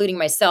up, including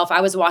myself.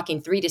 I was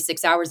walking 3 to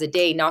 6 hours a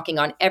day, knocking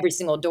on every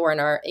single door in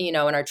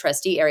our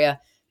trustee area,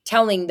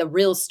 telling the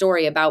real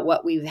story about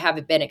what we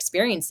have been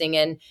experiencing.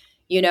 And,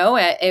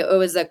 it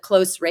was a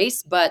close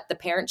race, but the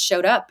parents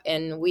showed up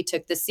and we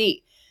took the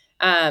seat.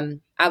 I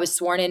was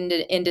sworn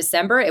in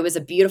December. It was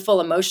a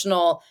beautiful,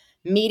 emotional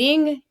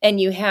meeting,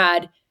 and you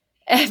had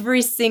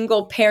every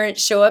single parent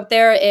show up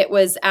there. It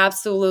was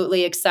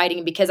absolutely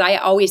exciting because I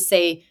always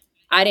say,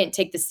 I didn't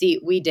take the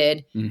seat. We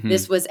did. Mm-hmm.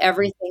 This was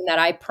everything that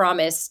I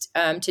promised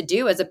to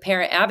do as a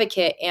parent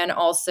advocate and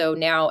also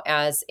now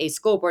as a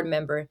school board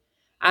member.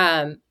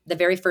 The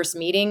very first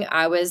meeting,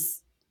 I was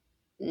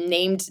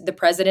named the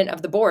president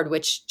of the board,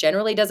 which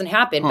generally doesn't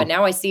happen, but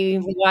now I see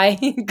why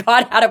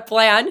God had a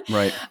plan.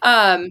 Right.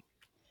 And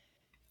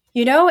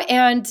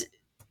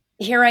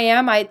here I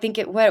am. I think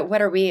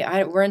what are we?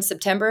 We're in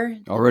September.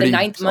 Already, the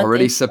 9th month.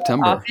 Already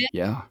September.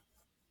 Yeah.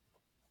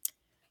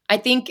 I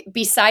think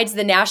besides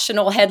the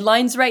national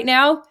headlines right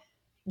now,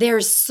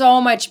 there's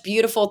so much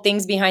beautiful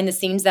things behind the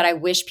scenes that I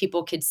wish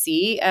people could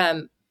see.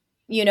 An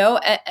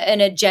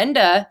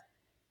agenda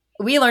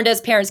we learned as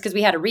parents because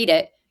we had to read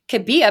it.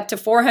 could be up to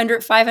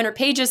 400, 500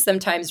 pages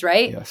sometimes,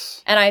 right?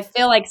 Yes. And I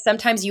feel like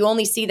sometimes you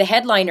only see the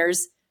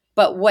headliners,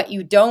 but what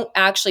you don't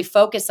actually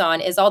focus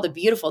on is all the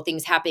beautiful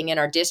things happening in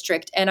our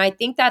district. And I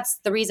think that's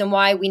the reason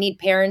why we need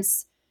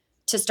parents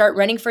to start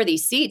running for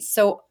these seats,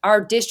 so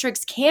our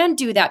districts can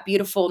do that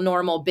beautiful,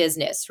 normal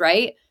business,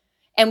 right?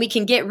 And we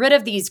can get rid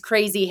of these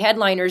crazy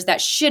headliners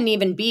that shouldn't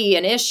even be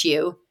an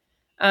issue.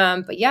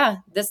 But yeah,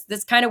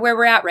 this kind of where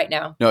we're at right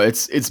now. No,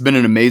 it's been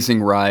an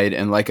amazing ride,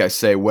 and like I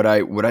say, what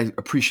I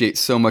appreciate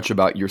so much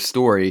about your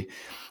story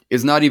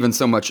is not even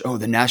so much, oh,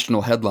 the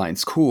national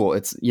headlines, cool.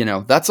 It's,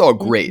 that's all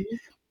great. Mhm.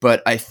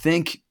 But I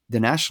think the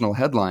national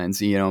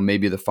headlines,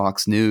 maybe the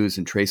Fox News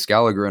and Trace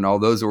Gallagher and all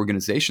those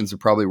organizations are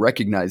probably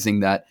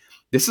recognizing that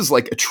this is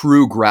like a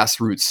true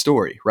grassroots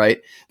story, right?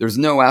 There's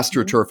no Mhm.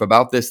 astroturf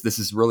about this. This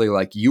is really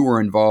like you were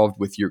involved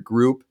with your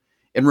group.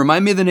 And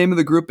remind me the name of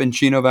the group in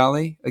Chino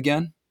Valley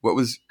again. What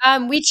was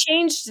We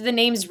changed the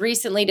names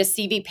recently to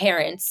CV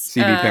Parents,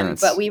 CV but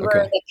Parents? we were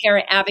Okay. the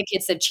parent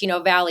advocates of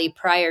Chino Valley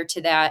prior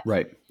to that.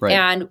 Right, right.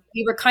 And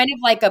we were kind of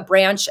like a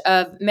branch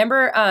of,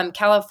 remember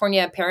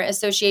California Parent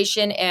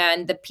Association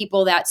and the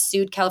people that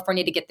sued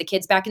California to get the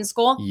kids back in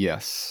school?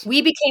 Yes.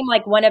 We became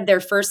like one of their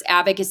first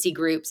advocacy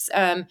groups.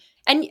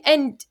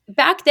 And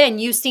back then,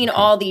 you've seen Okay.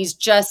 all these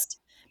just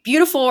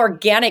beautiful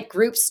organic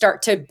groups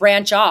start to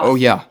branch Oh, off.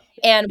 yeah.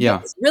 And Yeah.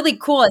 what's really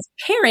cool as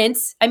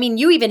parents, I mean,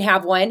 you even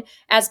have one,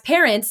 as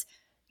parents,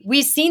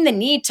 we've seen the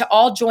need to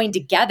all join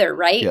together,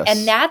 right? And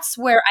Yes. that's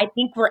where I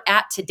think we're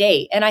at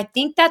today. And I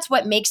think that's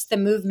what makes the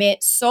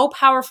movement so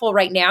powerful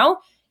right now,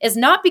 is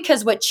not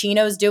because what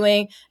Chino's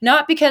doing,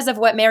 not because of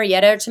what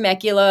Marietta or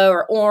Temecula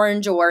or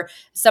Orange or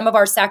some of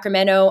our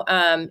Sacramento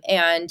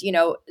and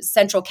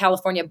Central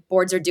California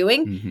boards are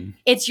doing. Hmm.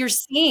 It's you're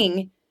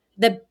seeing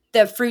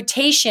the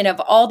fruitation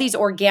of all these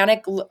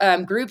organic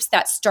groups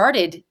that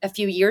started a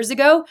few years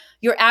ago.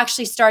 You're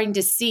actually starting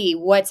to see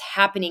what's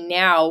happening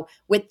now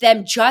with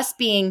them just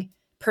being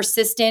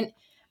persistent,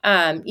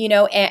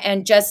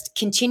 and just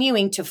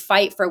continuing to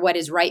fight for what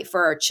is right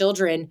for our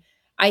children.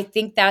 I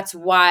think that's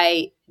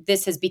why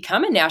this has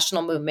become a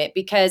national movement,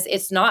 because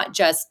it's not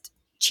just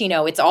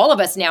Chino, it's all of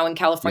us now in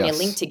California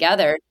linked Yes.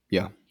 together.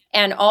 Yeah.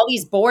 And all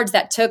these boards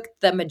that took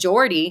the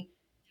majority,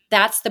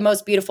 that's the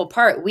most beautiful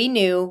part. We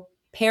knew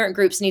parent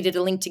groups needed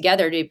to link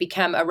together to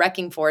become a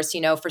wrecking force,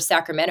 for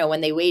Sacramento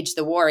when they waged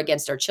the war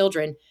against our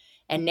children.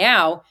 And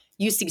now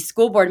you see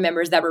school board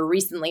members that were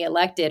recently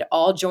elected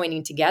all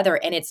joining together,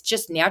 and it's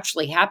just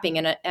naturally happening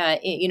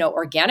and,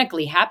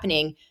 organically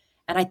happening.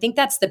 And I think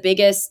that's the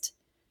biggest,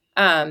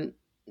 um,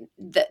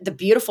 the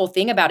beautiful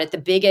thing about it, the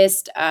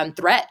biggest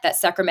threat that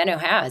Sacramento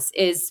has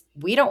is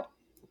we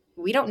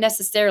don't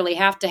necessarily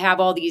have to have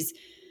all these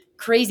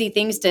crazy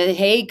things to,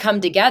 hey,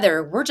 come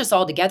together. We're just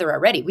all together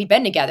already. We've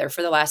been together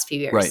for the last few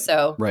years. Right.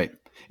 So Right.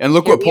 And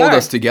look here what we pulled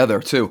us are. together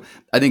too.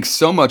 I think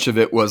so much of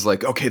it was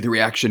like, okay, the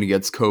reaction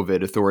against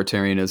COVID,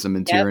 authoritarianism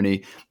and Yep.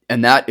 tyranny.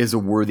 And that is a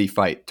worthy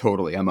fight.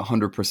 Totally. I'm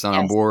 100%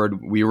 on Yes.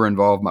 board. We were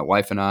involved, my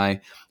wife and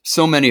I,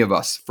 so many of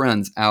us,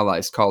 friends,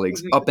 allies,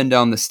 colleagues, Mhm. up and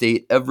down the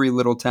state, every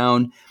little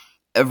town,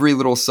 every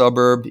little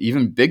suburb,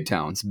 even big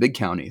towns, big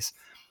counties.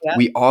 Yep.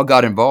 We all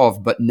got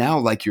involved. But now,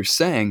 like you're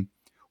saying,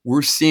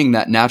 we're seeing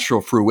that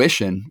natural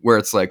fruition where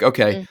it's like,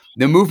 okay, Mm.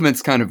 the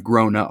movement's kind of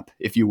grown up,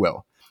 if you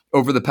will,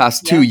 over the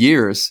past 2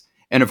 years.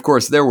 And of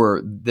course, there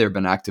have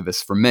been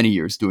activists for many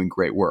years doing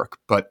great work.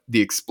 But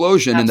the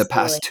explosion in the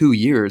Absolutely. past 2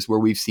 years, where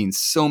we've seen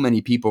so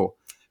many people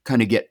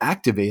kind of get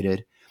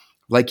activated,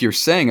 like you're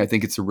saying, I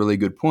think it's a really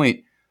good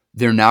point.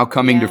 They're now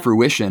coming to Yeah.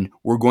 fruition.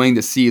 We're going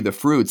to see the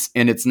fruits.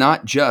 And it's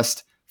not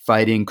just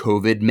fighting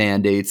COVID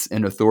mandates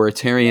and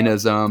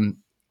authoritarianism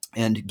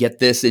and get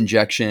this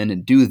injection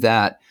and do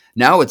that.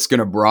 Now it's going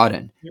to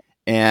broaden.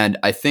 And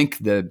I think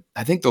the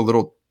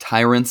little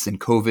tyrants and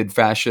COVID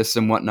fascists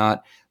and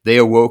whatnot, they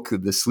awoke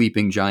the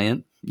sleeping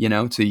giant,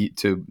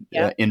 to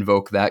Yep.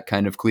 invoke that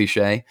kind of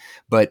cliche.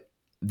 But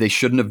they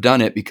shouldn't have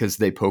done it because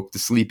they poked the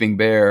sleeping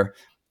bear,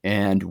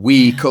 and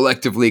we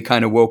collectively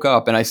kind of woke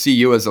up. And I see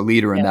you as a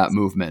leader in that Yes.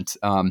 movement.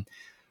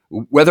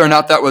 Whether or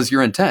not Yeah. that was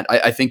your intent,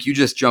 I think you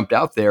just jumped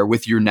out there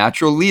with your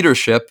natural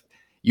leadership.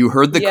 You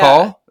heard the Yeah.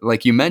 call,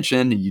 like you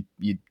mentioned, and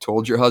you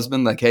told your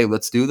husband, like, "Hey,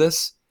 let's do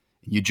this."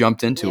 You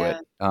jumped into Yeah.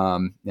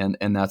 it,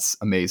 and that's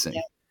amazing.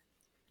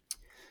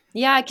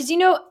 Yeah, because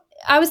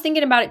I was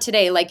thinking about it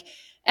today. Like,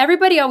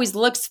 everybody always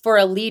looks for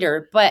a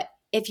leader, but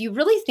if you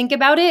really think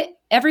about it,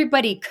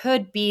 everybody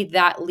could be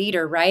that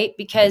leader, right? Right,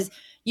 Because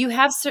you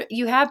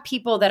have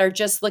people that are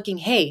just looking,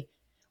 hey,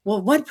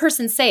 well, one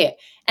person say it.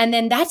 And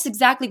then that's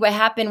exactly what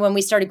happened when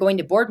we started going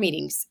to board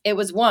meetings. It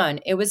was one,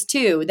 it was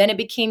two, then it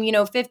became,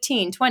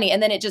 15, 20,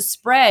 and then it just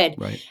spread.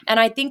 right, And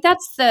I think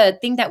that's the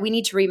thing that we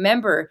need to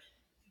remember.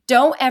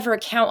 Don't ever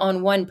count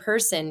on one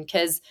person,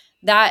 because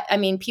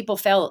people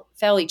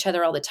fail each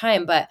other all the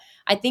time. But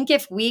I think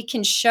if we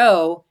can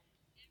show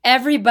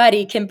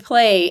everybody can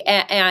play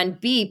and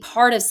be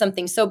part of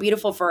something so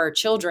beautiful for our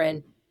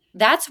children,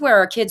 that's where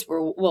our kids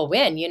will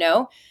win,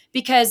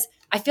 because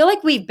I feel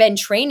like we've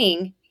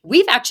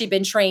actually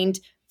been trained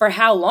for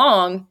how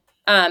long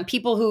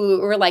people who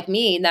were like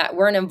me that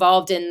weren't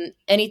involved in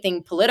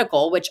anything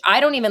political, which I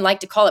don't even like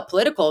to call it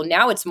political.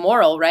 Now it's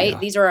moral, right? Yeah.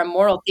 These are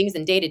moral things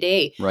in day to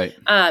day. Right.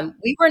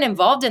 We weren't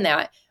involved in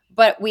that,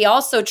 but we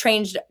also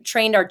trained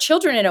our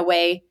children in a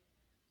way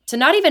to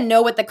not even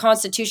know what the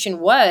Constitution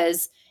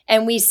was.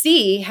 And we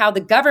see how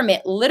the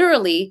government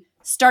literally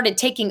started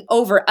taking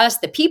over us,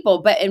 the people.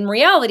 But in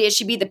reality, it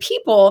should be the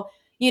people,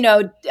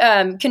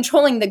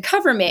 controlling the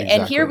government. Exactly.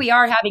 And here we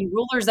are having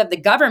rulers of the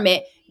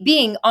government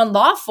being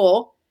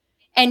unlawful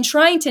and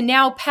trying to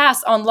now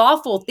pass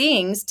unlawful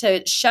things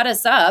to shut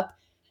us up.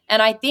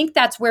 And I think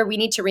that's where we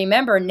need to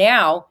remember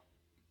now.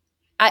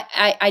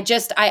 I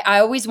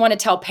always want to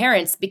tell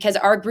parents, because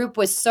our group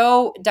was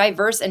so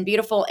diverse and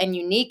beautiful and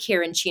unique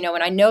here in Chino,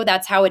 and I know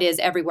that's how it is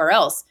everywhere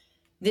else.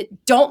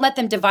 Don't let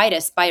them divide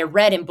us by a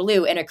red and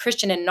blue and a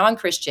Christian and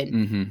non-Christian.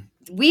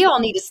 Mm-hmm. We all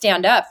need to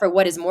stand up for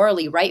what is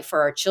morally right for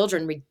our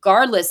children,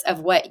 regardless of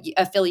what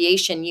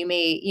affiliation you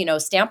may,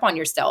 stamp on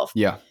yourself.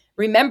 Yeah.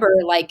 Remember,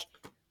 like,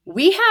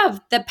 we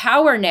have the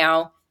power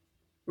now.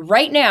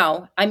 Right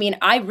now, I mean,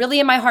 I really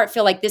in my heart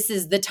feel like this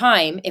is the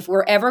time. If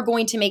we're ever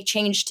going to make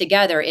change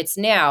together, it's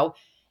now.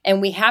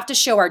 And we have to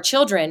show our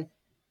children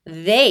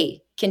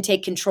they can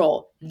take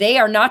control. They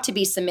are not to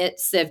be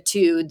submissive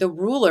to the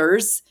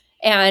rulers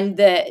and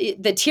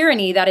the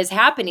tyranny that is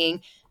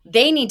happening.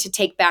 They need to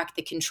take back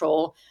the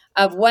control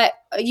of what,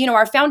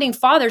 our founding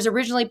fathers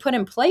originally put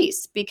in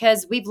place,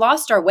 because we've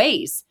lost our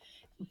ways.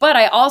 But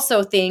I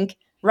also think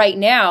right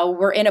now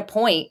we're in a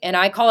point, and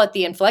I call it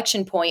the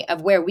inflection point,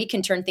 of where we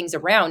can turn things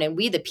around and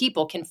we, the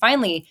people, can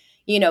finally,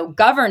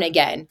 govern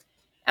again.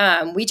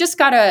 We just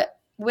got to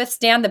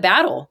withstand the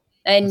battle.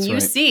 And That's you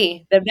right.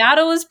 see, the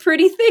battle is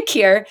pretty thick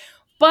here.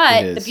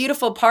 But the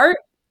beautiful part,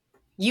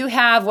 you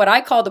have what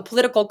I call the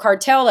political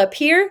cartel up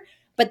here,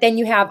 but then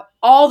you have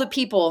all the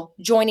people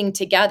joining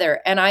together.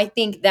 And I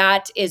think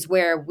that is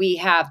where we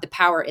have the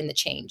power in the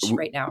change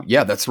right now.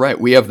 Yeah, that's right.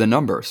 We have the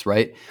numbers,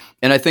 right?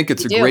 And I think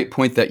it's great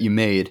point that you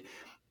made.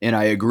 And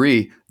I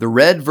agree. The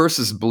red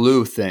versus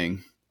blue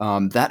thing,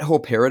 that whole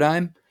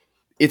paradigm,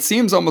 it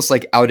seems almost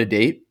like out of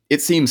date.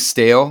 It seems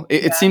stale.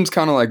 It seems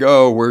kind of like,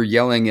 oh, we're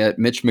yelling at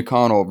Mitch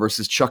McConnell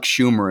versus Chuck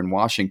Schumer in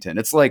Washington.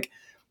 It's like,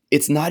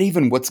 it's not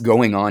even what's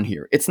going on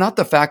here. It's not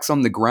the facts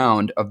on the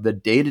ground of the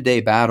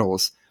day-to-day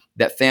battles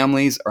that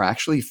families are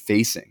actually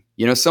facing.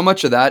 So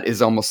much of that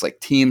is almost like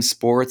team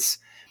sports.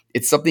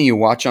 It's something you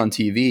watch on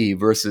TV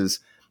versus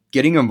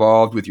getting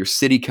involved with your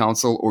city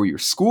council or your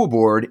school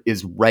board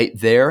is right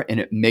there, and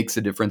it makes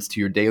a difference to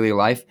your daily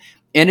life.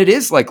 And it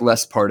is like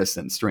less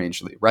partisan,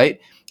 strangely,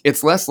 right?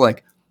 It's less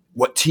like,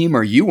 what team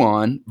are you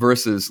on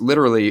versus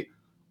literally,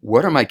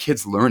 what are my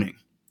kids learning?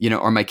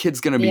 Are my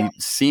kids going to be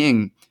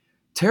seeing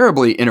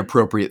terribly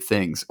inappropriate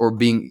things or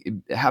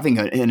having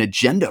an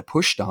agenda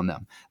pushed on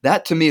them?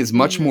 That to me is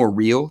much more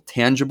real,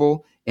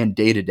 tangible, and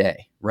day to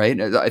day,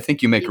 right? I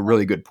think you make a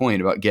really good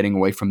point about getting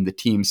away from the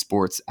team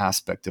sports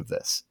aspect of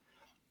this.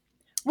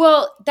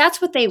 Well,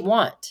 that's what they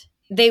want.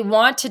 They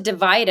want to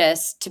divide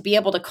us to be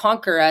able to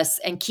conquer us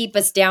and keep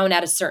us down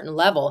at a certain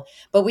level.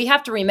 But we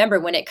have to remember,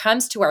 when it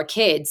comes to our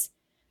kids,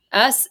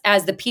 us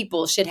as the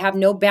people should have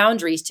no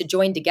boundaries to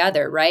join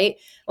together, right?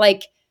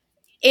 Like,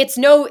 it's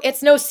no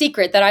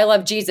secret that I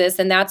love Jesus,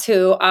 and that's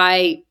who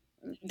I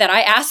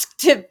ask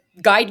to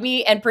guide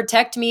me and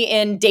protect me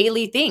in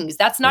daily things.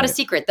 That's not a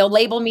secret. They'll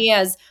label me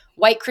as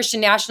white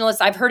Christian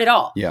nationalist. I've heard it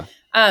all. Yeah.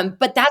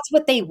 But that's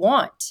what they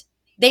want.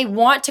 They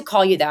want to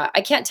call you that. I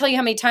can't tell you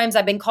how many times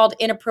I've been called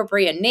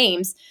inappropriate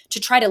names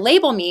to try to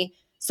label me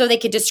so they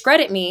could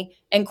discredit me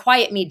and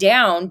quiet me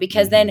down,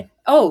 because then,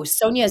 oh,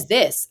 Sonja's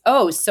this.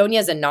 Oh,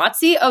 Sonja's a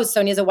Nazi. Oh,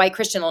 Sonja's a white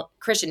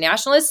Christian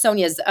nationalist.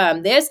 Sonja's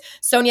this.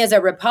 Sonja's a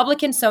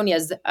Republican.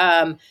 Sonja's,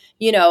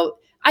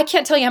 I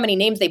can't tell you how many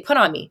names they put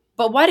on me.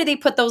 But why do they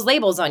put those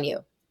labels on you?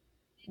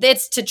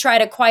 It's to try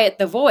to quiet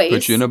the voice.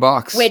 Put you in a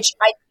box. But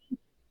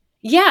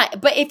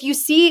if you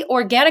see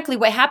organically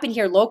what happened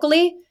here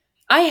locally,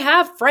 I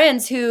have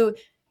friends who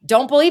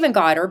don't believe in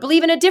God or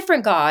believe in a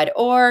different God,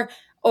 or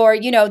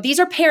these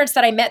are parents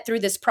that I met through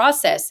this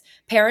process,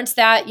 parents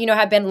that,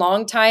 have been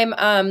longtime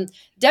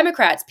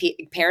Democrats,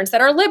 parents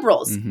that are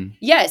liberals. Mm-hmm.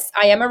 Yes,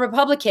 I am a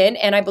Republican,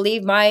 and I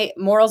believe my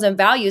morals and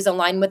values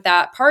align with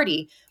that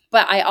party.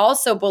 But I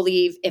also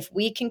believe if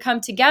we can come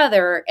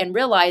together and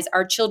realize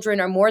our children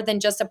are more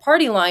than just a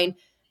party line,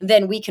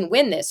 then we can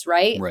win this,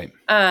 right? Right.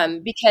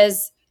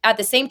 Because at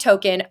the same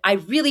token, I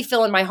really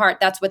feel in my heart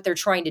that's what they're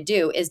trying to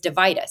do, is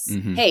divide us.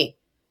 Mm-hmm. Hey,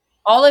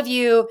 all of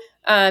you,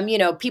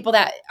 people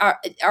that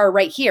are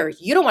right here,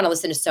 you don't want to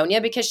listen to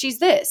Sonja because she's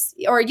this,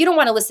 or you don't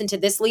want to listen to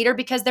this leader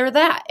because they're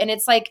that. And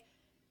it's like,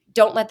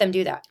 don't let them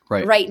do that.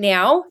 Right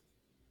now,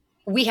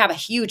 we have a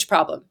huge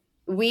problem.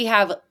 We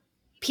have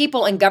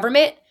people in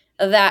government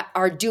that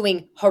are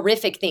doing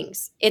horrific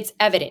things. It's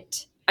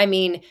evident. I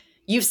mean,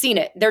 you've seen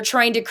it. They're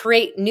trying to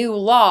create new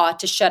law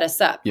to shut us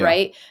up,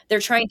 right? They're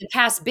trying to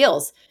pass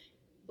bills.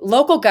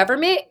 Local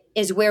government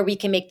is where we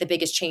can make the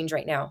biggest change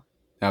right now.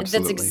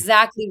 Absolutely. That's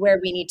exactly where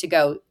we need to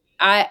go.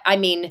 I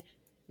mean,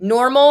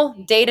 normal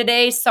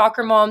day-to-day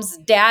soccer moms,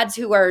 dads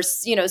who are,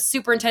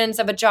 superintendents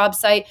of a job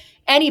site,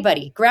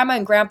 anybody, grandma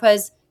and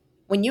grandpas,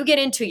 when you get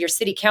into your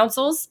city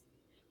councils,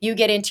 you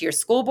get into your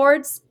school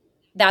boards,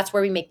 that's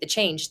where we make the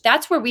change.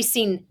 That's where we've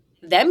seen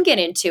them get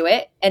into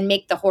it and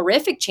make the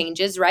horrific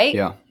changes, right?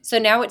 Yeah. So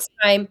now it's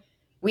time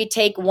we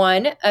take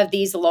one of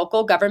these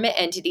local government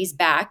entities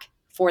back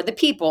for the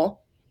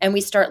people, and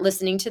we start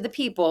listening to the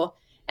people.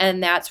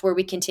 And that's where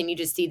we continue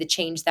to see the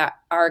change that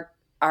our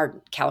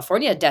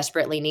California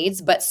desperately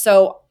needs, but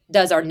so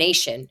does our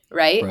nation,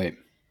 right? Right.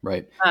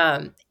 Right.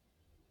 Um,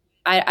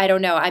 I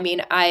don't know. I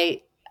mean,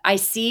 I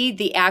see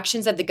the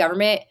actions of the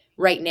government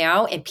right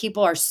now, and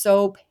people are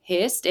so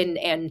pissed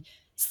and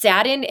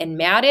saddened and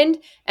maddened.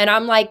 And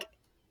I'm like,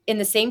 in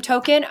the same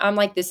token, I'm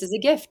like, this is a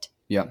gift.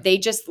 Yeah. They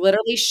just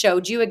literally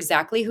showed you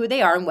exactly who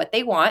they are and what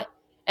they want.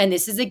 And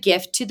this is a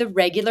gift to the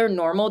regular,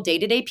 normal,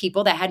 day-to-day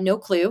people that had no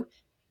clue,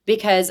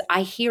 because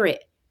I hear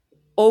it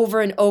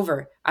over and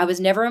over. I was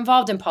never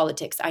involved in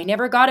politics. I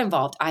never got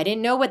involved. I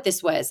didn't know what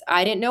this was.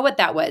 I didn't know what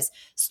that was.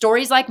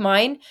 Stories like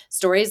mine,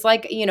 stories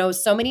like,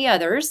 so many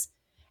others.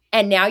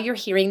 And now you're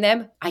hearing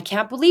them. I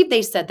can't believe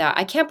they said that.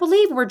 I can't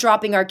believe we're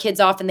dropping our kids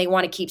off and they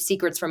want to keep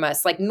secrets from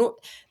us. Like, no,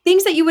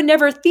 things that you would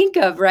never think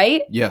of,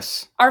 right?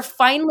 Yes. Are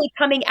finally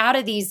coming out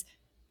of these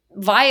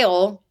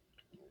vile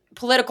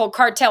political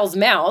cartels'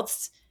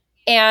 mouths,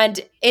 and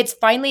it's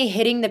finally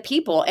hitting the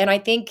people. And I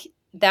think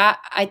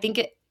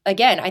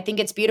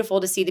it's beautiful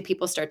to see the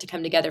people start to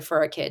come together for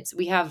our kids.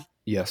 We have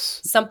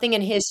Yes. something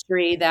in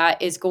history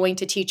that is going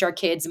to teach our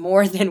kids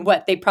more than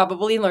what they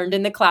probably learned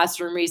in the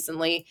classroom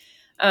recently.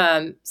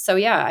 So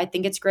yeah, I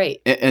think it's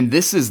great. And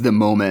this is the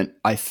moment,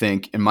 I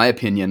think, in my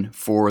opinion,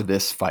 for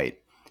this fight.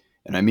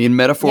 And I mean Yeah.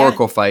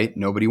 metaphorical fight.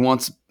 Nobody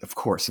wants, of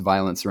course,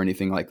 violence or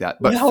anything like that.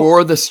 But No.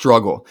 for the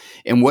struggle.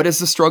 And what is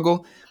the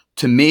struggle?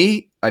 To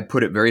me, I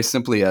put it very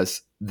simply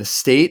as the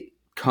state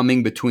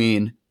coming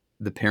between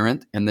the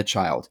parent and the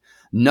child.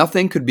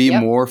 Nothing could be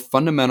Yep. more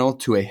fundamental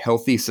to a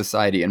healthy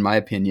society, in my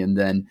opinion,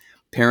 than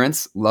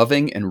parents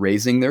loving and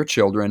raising their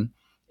children,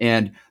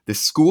 and the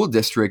school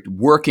district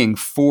working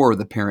for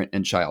the parent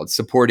and child,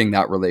 supporting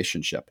that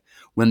relationship.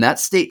 When that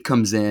state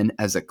comes in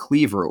as a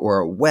cleaver or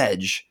a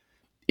wedge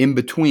in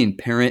between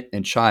parent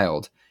and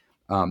child,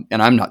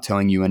 and I'm not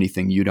telling you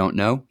anything you don't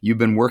know. You've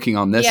been working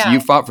on this. Yeah. You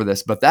fought for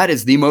this. But that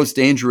is the most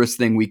dangerous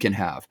thing we can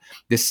have.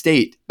 The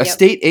state, a Yep.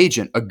 state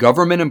agent, a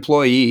government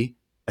employee,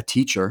 a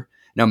teacher.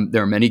 Now,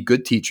 there are many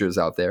good teachers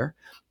out there,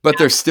 but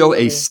there's still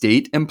a Absolutely.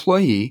 state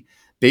employee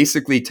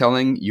basically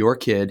telling your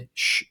kid,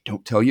 shh,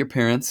 don't tell your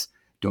parents.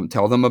 Don't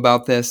tell them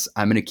about this.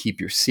 I'm going to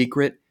keep your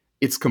secret.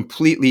 It's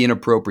completely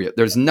inappropriate.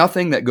 There's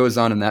nothing that goes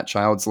on in that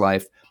child's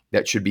life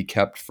that should be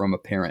kept from a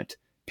parent,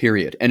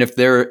 period. And if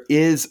there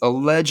is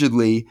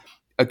allegedly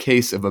a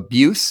case of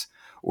abuse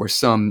or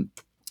some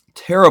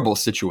terrible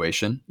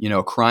situation,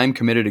 crime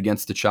committed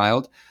against a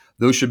child,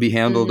 those should be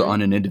handled Mhm.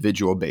 on an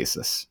individual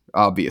basis,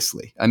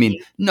 obviously. I mean,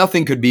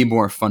 nothing could be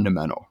more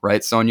fundamental,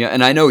 right, Sonja?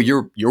 And I know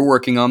you're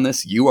working on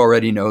this. You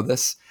already know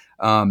this.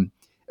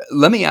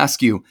 Let me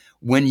ask you,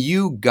 when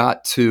you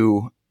got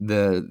to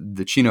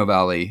the Chino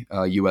Valley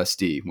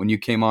USD, when you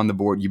came on the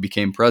board, you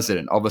became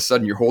president, all of a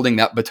sudden you're holding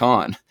that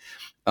baton.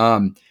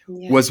 Yeah.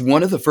 Was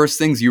one of the first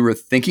things you were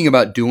thinking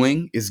about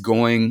doing is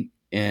going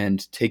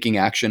and taking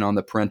action on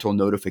the parental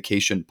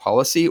notification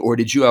policy? Or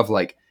did you have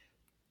like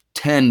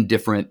 10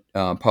 different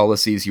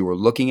policies you were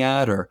looking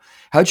at? Or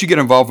how'd you get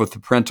involved with the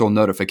parental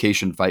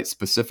notification fight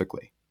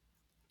specifically?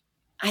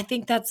 I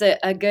think that's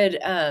a good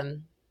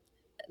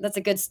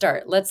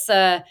start.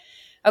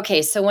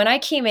 Okay, so when I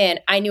came in,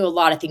 I knew a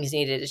lot of things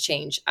needed to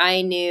change.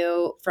 I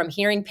knew from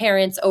hearing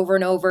parents over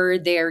and over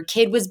their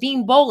kid was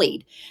being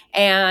bullied,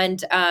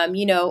 and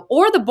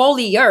or the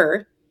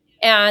bullier,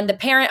 and the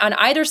parent on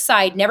either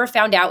side never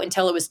found out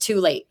until it was too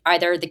late.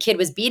 Either the kid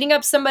was beating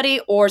up somebody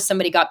or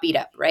somebody got beat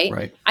up, right?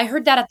 Right. I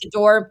heard that at the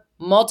door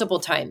multiple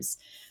times.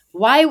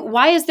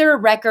 Why is there a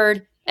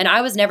record and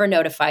I was never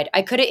notified?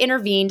 I could have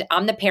intervened.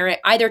 I'm the parent,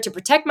 either to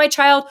protect my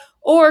child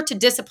or to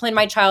discipline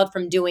my child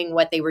from doing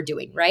what they were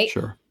doing, right?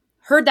 Sure.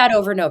 Heard that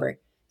over and over.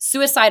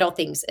 Suicidal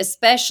things,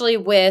 especially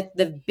with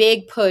the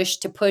big push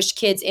to push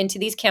kids into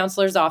these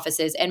counselors'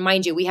 offices. And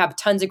mind you, we have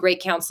tons of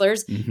great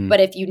counselors. Mhm. But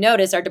if you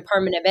notice, our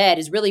Department of Ed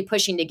is really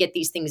pushing to get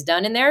these things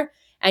done in there.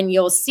 And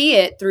you'll see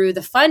it through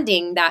the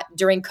funding that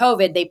during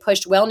COVID, they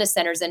pushed wellness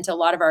centers into a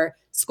lot of our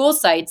school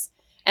sites.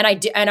 And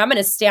I'm going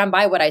to stand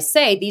by what I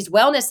say. These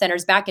wellness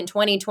centers back in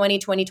 2020,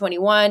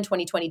 2021,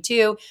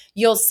 2022,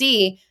 you'll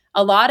see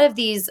a lot of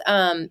these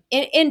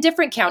in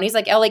different counties,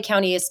 like LA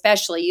County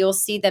especially, you'll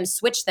see them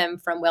switch them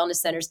from wellness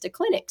centers to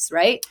clinics,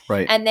 right?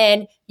 Right. And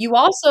then you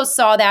also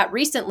saw that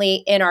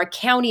recently in our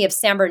county of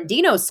San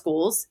Bernardino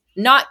schools,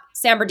 not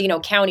San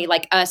Bernardino County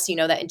like us,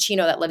 that in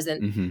Chino that lives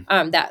in,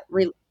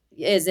 Mhm.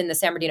 is in the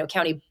San Bernardino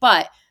County,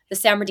 but the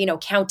San Bernardino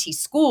County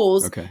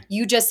schools, Okay.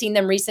 you just seen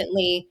them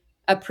recently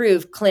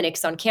approve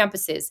clinics on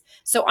campuses.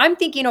 So I'm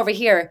thinking over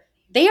here,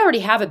 they already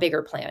have a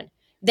bigger plan.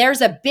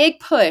 There's a big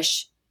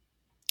push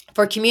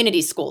for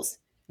community schools.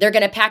 They're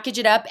going to package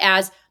it up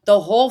as the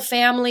whole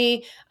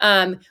family.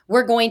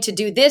 We're going to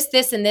do this,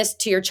 this, and this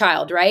to your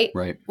child, right?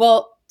 Right.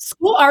 Well,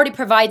 school already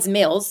provides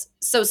meals.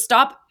 So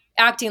stop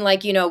acting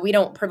like, we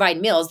don't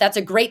provide meals. That's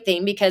a great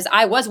thing, because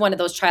I was one of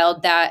those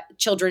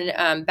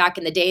children back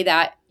in the day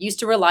that used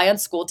to rely on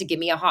school to give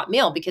me a hot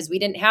meal, because we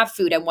didn't have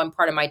food at one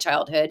part of my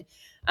childhood.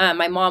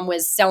 My mom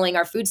was selling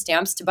our food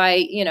stamps to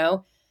buy,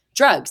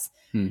 drugs.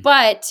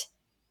 But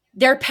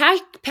they're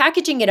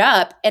packaging it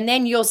up. And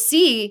then you'll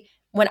see,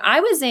 when I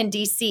was in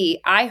DC,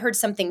 I heard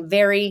something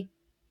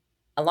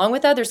along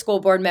with other school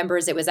board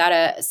members, it was at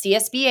a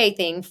CSBA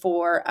thing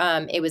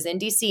it was in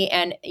DC,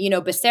 and,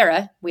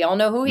 Becerra, we all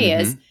know who he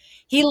is.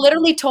 He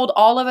literally told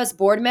all of us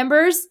board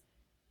members,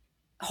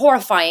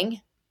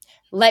 horrifying,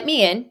 let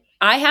me in.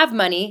 I have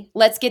money.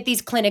 Let's get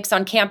these clinics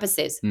on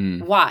campuses.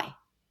 Why?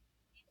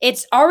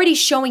 It's already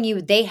showing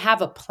you they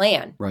have a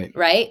plan,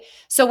 right?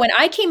 So when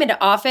I came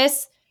into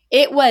office,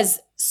 it was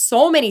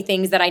so many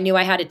things that I knew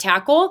I had to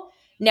tackle.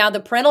 Now, the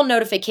parental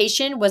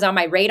notification was on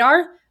my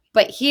radar,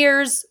 but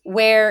here's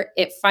where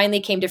it finally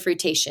came to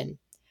fruition.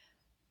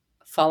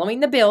 Following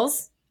the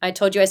bills, I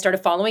told you I started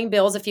following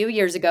bills a few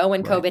years ago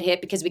when COVID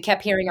hit, because we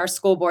kept hearing our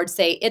school board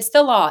say, it's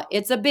the law,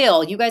 it's a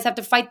bill, you guys have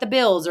to fight the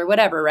bills or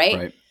whatever,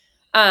 right?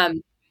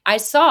 I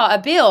saw a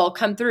bill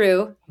come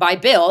through by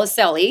Bill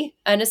Selly,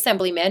 an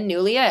assemblyman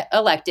newly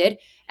elected,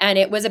 and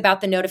it was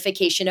about the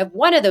notification of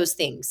one of those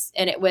things.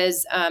 And it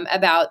was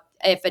about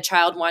if a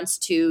child wants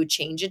to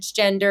change its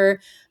gender,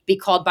 be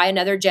called by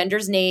another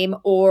gender's name,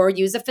 or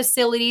use a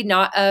facility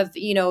not of,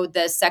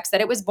 the sex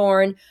that it was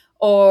born,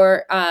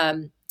 or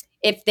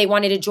if they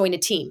wanted to join a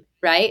team,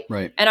 right?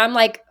 And I'm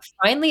like,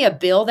 finally a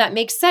bill that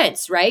makes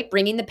sense, right?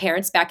 Bringing the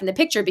parents back in the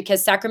picture,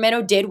 because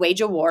Sacramento did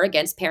wage a war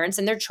against parents,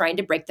 and they're trying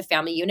to break the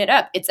family unit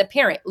up. It's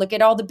apparent. Look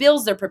at all the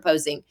bills they're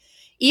proposing.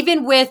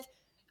 Even with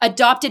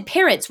adopted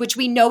parents, which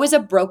we know is a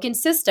broken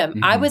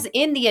system. I was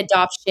in the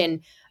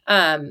adoption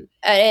in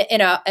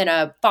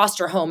a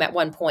foster home at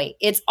one point.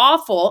 It's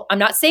awful. I'm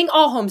not saying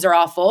all homes are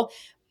awful,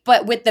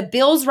 but with the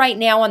bills right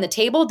now on the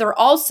table, they're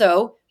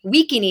also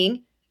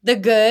weakening the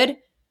good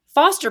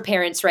foster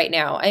parents right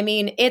now. I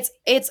mean, it's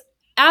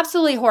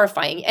absolutely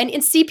horrifying. And in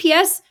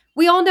CPS,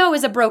 we all know,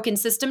 is a broken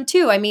system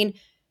too. I mean,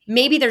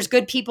 maybe there's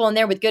good people in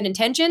there with good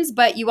intentions,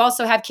 but you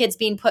also have kids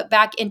being put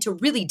back into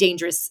really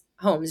dangerous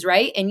homes,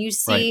 right? And you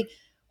see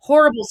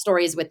horrible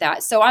stories with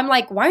that. So I'm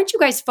like, why aren't you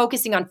guys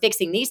focusing on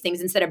fixing these things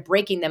instead of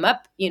breaking them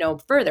up,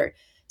 further?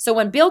 So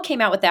when Bill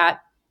came out with that,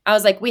 I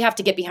was like, we have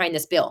to get behind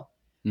this bill.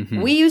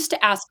 We used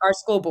to ask our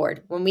school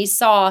board, when we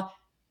saw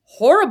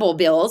horrible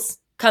bills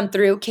come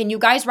through, can you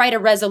guys write a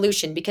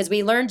resolution? Because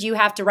we learned you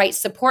have to write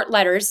support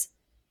letters,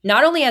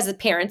 not only as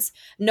parents,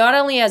 not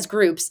only as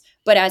groups,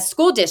 but as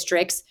school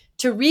districts,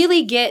 to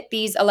really get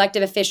these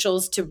elected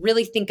officials to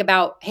really think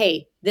about,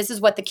 hey, this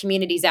is what the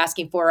community is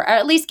asking for, or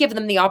at least give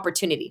them the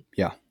opportunity.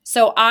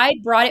 So I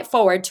brought it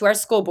forward to our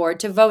school board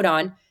to vote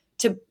on,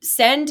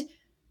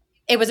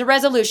 it was a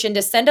resolution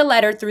to send a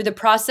letter through the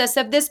process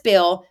of this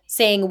bill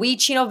saying we,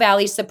 Chino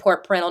Valley,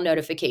 support parental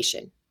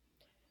notification.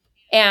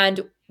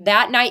 And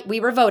that night we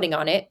were voting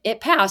on it.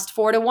 It passed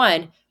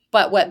 4-1.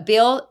 But what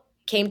Bill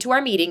came to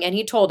our meeting and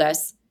he told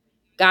us,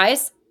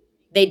 guys,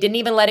 they didn't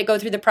even let it go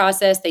through the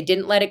process. They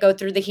didn't let it go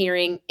through the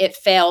hearing. It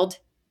failed.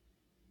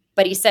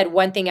 But he said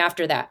one thing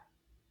after that: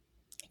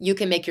 you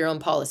can make your own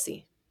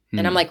policy.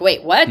 And I'm like,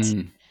 wait, what?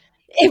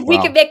 If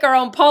we could make our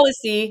own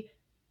policy,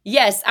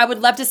 yes, I would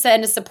love to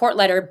send a support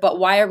letter, but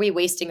why are we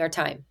wasting our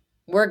time?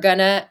 I'm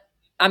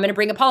going to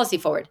bring a policy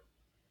forward.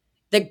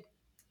 The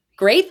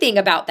great thing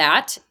about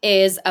that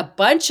is a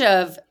bunch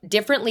of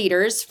different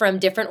leaders from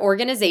different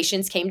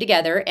organizations came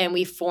together and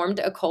we formed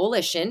a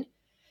coalition.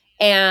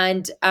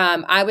 And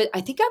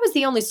I think I was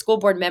the only school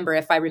board member,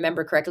 if I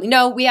remember correctly.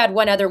 No, we had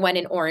one other one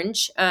in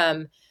Orange,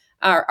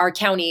 our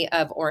county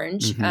of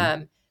Orange,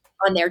 on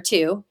there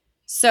too.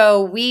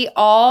 So we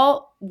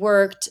all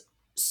worked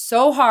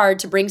so hard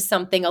to bring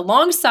something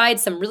alongside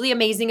some really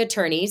amazing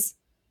attorneys.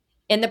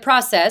 In the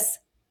process,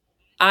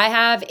 I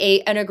have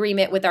an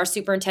agreement with our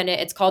superintendent.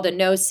 It's called a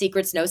no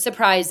secrets, no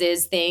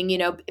surprises thing.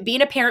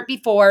 Being a parent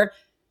before,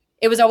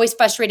 it was always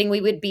frustrating.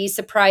 We would be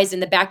surprised in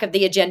the back of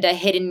the agenda,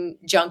 hidden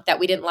junk that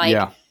we didn't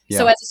like.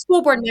 So as a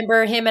school board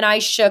member, him and I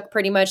shook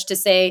pretty much to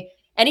say,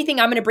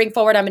 anything I'm going to bring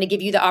forward, I'm going to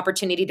give you the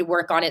opportunity to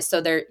work on it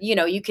so there,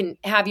 you can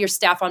have your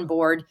staff on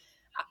board.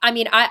 I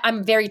mean, I'm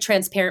a very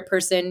transparent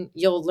person.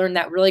 You'll learn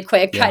that really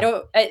quick.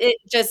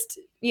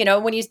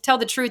 When you tell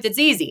the truth, it's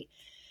easy.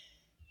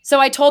 So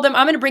I told him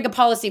I'm going to bring a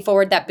policy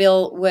forward that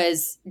Bill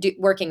was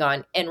working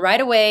on. And right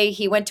away,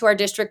 he went to our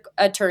district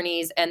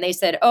attorneys and they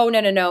said, oh,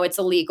 no, it's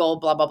illegal,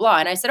 blah, blah, blah.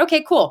 And I said,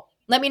 okay, cool.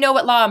 Let me know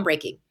what law I'm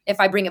breaking if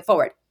I bring it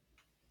forward.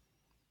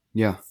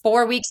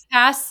 4 weeks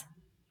pass,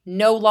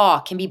 no law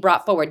can be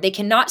brought forward. They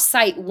cannot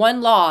cite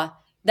one law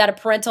that a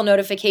parental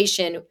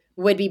notification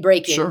would be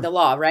breaking the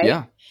law,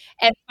 right?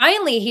 And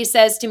finally, he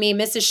says to me,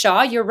 Mrs.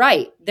 Shaw, you're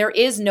right. There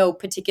is no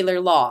particular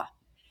law.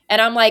 And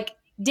I'm like,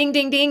 ding,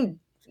 ding, ding.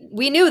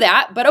 We knew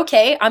that, but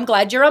okay, I'm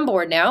glad you're on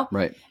board now.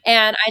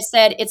 And I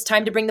said, it's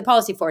time to bring the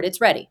policy forward.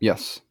 It's ready.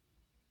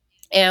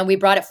 and we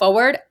brought it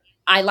forward.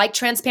 I like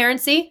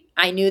transparency.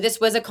 I knew this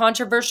was a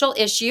controversial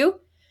issue.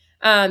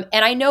 And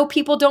I know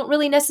people don't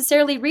really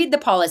necessarily read the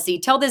policy.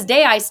 Till this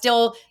day, I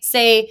still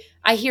say,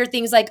 I hear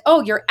things like,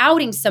 oh, you're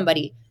outing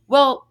somebody.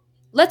 Well,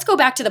 let's go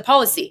back to the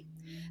policy.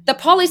 The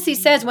policy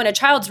says when a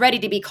child's ready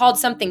to be called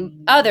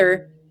something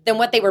other than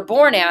what they were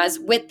born as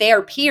with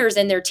their peers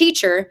and their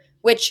teacher,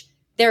 which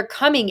they're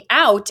coming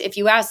out, if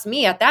you ask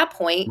me at that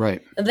point,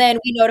 Right. then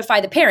we notify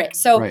the parent.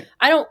 So Right.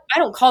 I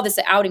don't call this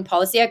an outing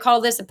policy. I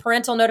call this a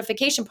parental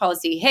notification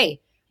policy.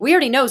 Hey, we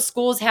already know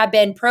schools have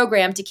been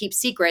programmed to keep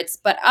secrets,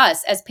 but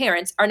us as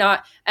parents are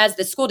not, as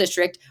the school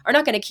district, are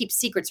not going to keep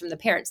secrets from the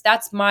parents.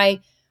 That's my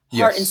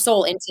heart and Yes.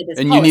 soul into this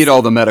And policy. you need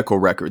all the medical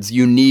records.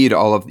 You need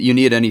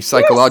any Yes,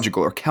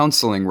 psychological or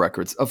counseling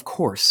records, of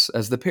course,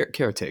 as the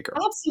caretaker.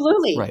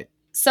 absolutely. Right.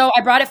 So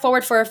I brought it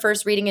forward for a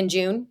first reading in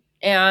June,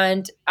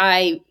 and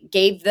I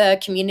gave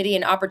the community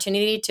an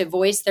opportunity to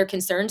voice their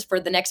concerns for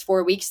the next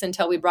 4 weeks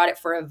until we brought it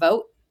for a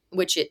vote,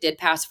 which it did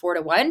pass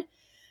 4-1.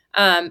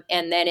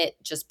 And then it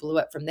just blew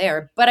up from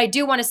there. But I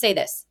do want to say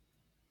this.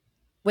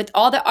 With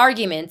all the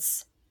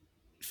arguments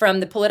from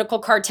the political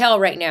cartel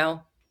right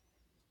now,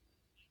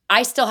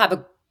 I still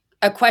have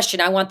a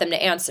question I want them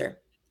to answer.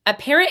 A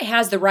parent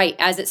has the right,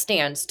 as it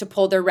stands, to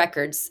pull their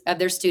records of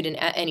their student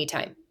at any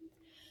time.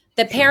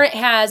 The parent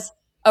has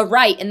a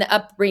right in the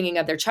upbringing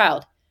of their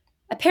child.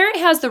 A parent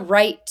has the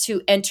right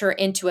to enter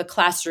into a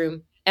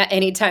classroom at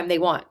any time they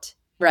want,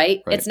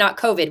 right? Right. It's not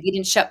COVID. We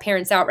didn't shut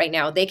parents out right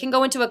now. They can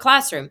go into a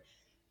classroom.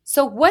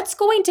 So what's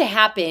going to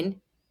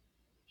happen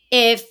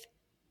if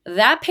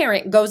that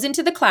parent goes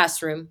into the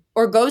classroom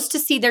or goes to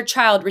see their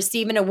child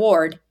receive an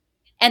award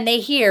and they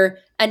hear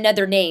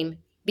another name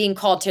being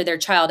called to their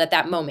child at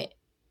that moment?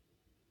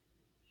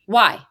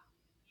 Why?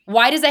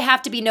 Why does it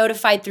have to be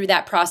notified through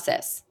that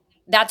process?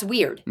 That's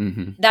weird.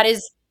 Mm-hmm. That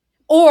is,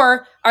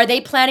 or are they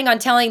planning on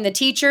telling the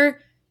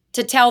teacher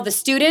to tell the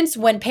students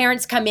when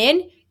parents come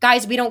in,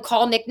 guys, we don't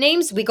call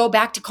nicknames. We go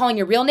back to calling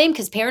your real name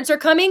because parents are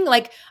coming?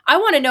 Like, I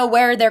want to know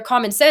where their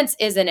common sense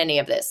is in any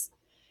of this.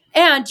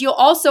 And you'll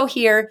also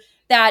hear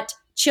that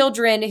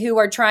children who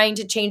are trying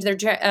to change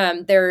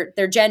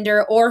their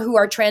gender or who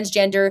are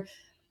transgender,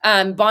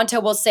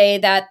 Bonta will say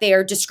that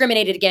they're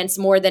discriminated against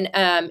more than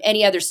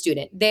any other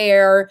student.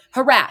 They're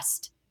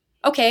harassed.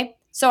 Okay,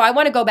 so I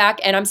want to go back,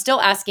 and I'm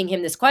still asking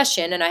him this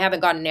question, and I haven't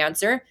gotten an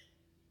answer.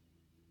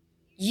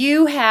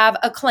 You have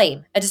a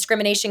claim, a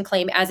discrimination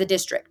claim as a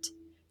district.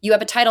 You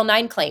have a Title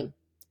IX claim.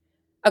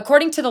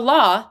 According to the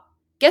law,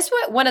 guess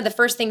what? One of the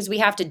first things we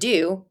have to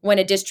do when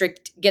a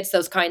district gets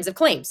those kinds of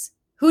claims.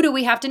 Who do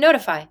we have to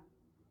notify?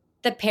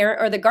 The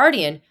parent or the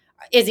guardian.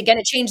 Is it going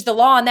to change the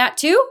law on that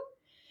too?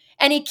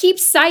 And he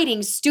keeps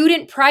citing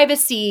student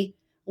privacy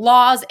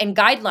laws and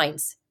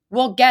guidelines.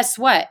 Well, guess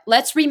what?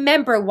 Let's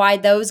remember why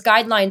those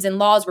guidelines and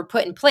laws were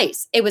put in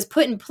place. It was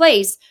put in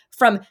place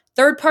from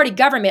third-party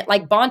government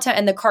like Bonta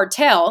and the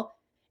cartel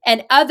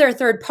and other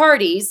third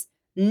parties,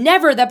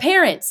 never the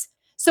parents.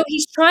 So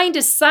he's trying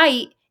to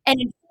cite and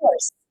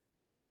enforce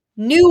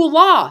new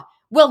law.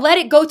 Well, let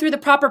it go through the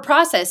proper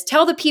process.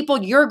 Tell the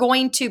people you're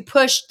going to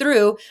push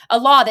through a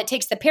law that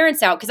takes the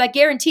parents out. Because I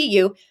guarantee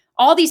you,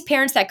 all these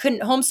parents that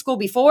couldn't homeschool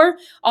before,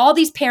 all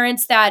these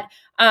parents that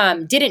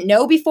didn't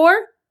know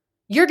before,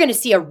 you're going to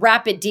see a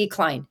rapid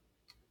decline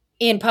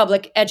in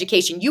public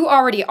education. You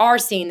already are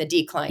seeing the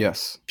decline.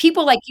 Yes.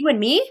 People like you and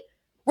me,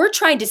 we're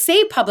trying to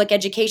save public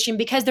education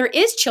because there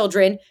is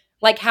children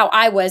like how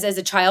I was as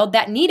a child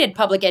that needed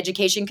public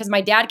education because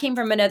my dad came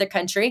from another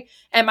country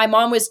and my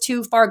mom was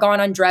too far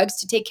gone on drugs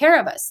to take care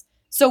of us.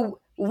 So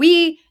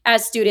we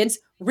as students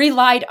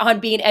relied on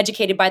being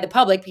educated by the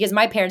public because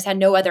my parents had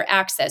no other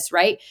access,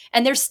 right?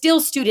 And there's still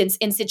students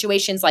in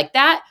situations like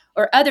that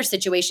or other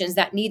situations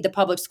that need the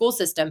public school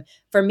system.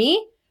 For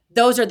me,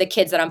 those are the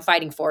kids that I'm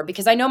fighting for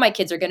because I know my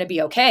kids are going to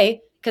be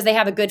okay because they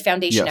have a good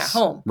foundation at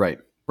home. Right.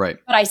 Right.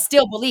 But I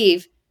still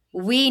believe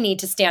we need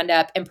to stand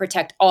up and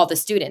protect all the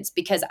students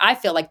because I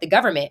feel like the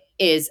government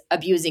is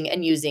abusing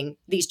and using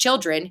these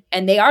children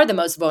and they are the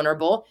most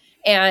vulnerable.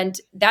 And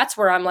that's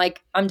where I'm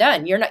like, I'm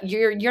done.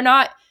 You're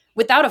not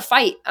without a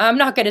fight. I'm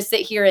not going to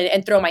sit here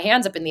and throw my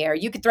hands up in the air.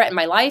 You could threaten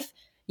my life.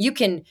 You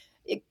can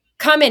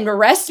come and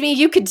arrest me.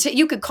 You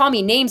could call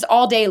me names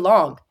all day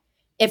long.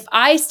 If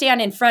I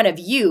stand in front of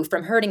you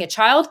from hurting a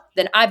child,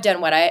 then I've done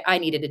what I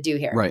needed to do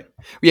here. Right.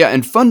 Yeah.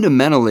 And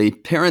fundamentally,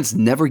 parents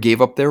never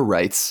gave up their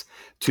rights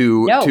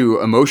to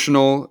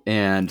emotional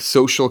and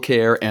social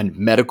care and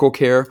medical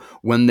care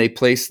when they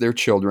place their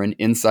children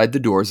inside the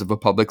doors of a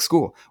public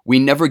school. We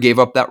never gave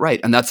up that right.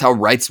 And that's how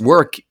rights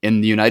work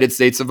in the United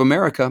States of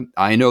America.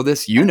 I know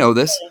this. You know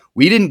this.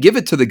 We didn't give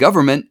it to the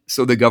government,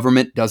 so the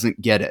government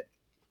doesn't get it.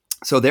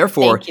 So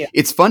therefore,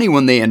 it's funny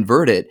when they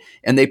invert it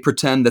and they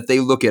pretend that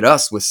they look at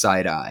us with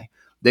side eye.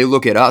 They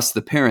look at us,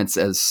 the parents,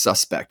 as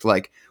suspect.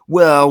 Like,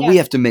 well, we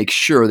have to make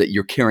sure that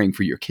you're caring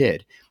for your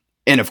kid.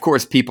 And of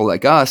course, people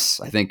like us,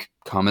 I think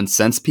common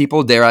sense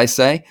people, dare I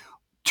say,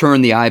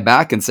 turn the eye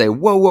back and say,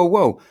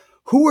 whoa,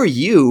 who are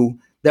you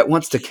that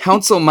wants to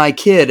counsel my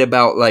kid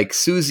about like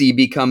Susie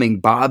becoming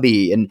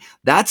Bobby. And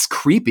that's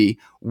creepy.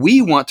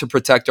 We want to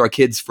protect our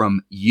kids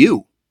from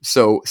you.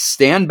 So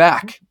stand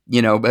back,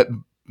 but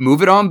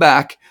move it on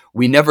back.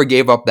 We never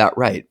gave up that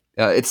right.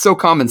 It's so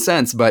common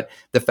sense, but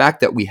the fact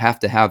that we have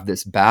to have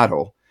this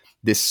battle,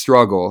 this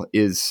struggle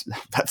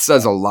that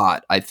says a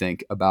lot, I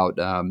think, about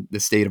the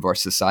state of our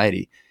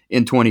society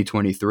in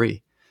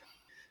 2023.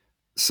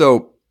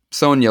 So,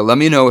 Sonja, let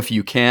me know if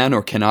you can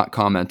or cannot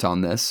comment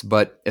on this.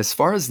 But as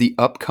far as the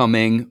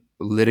upcoming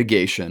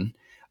litigation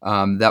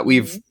that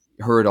we've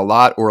heard a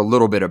lot or a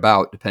little bit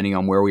about, depending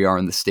on where we are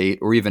in the state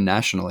or even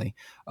nationally,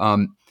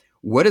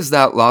 what does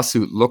that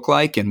lawsuit look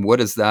like, and what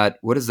does that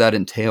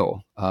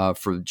entail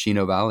for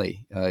Chino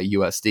Valley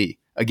USD?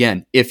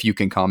 Again, if you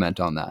can comment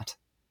on that.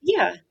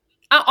 Yeah.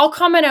 I'll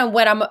comment on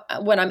what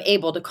I'm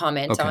able to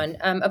comment Okay.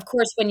 on. Of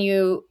course, when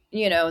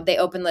they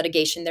open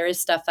litigation, there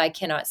is stuff I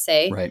cannot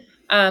say. Right.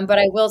 But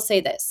I will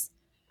say this.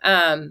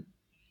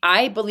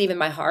 I believe in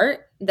my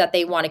heart that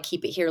they want to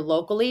keep it here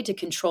locally, to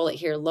control it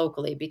here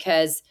locally,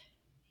 because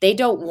they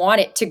don't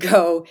want it to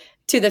go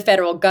to the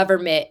federal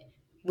government.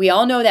 We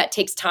all know that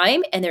takes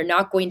time, and they're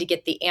not going to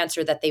get the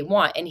answer that they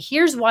want. And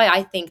here's why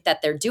I think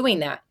that they're doing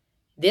that.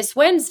 This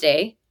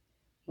Wednesday,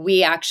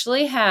 we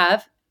actually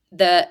have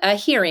a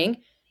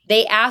hearing.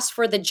 They asked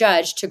for the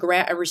judge to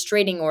grant a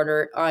restraining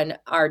order on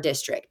our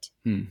district,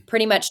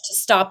 pretty much to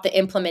stop the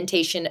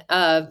implementation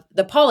of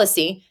the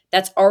policy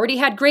that's already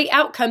had great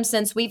outcomes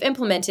since we've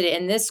implemented it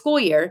in this school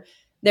year.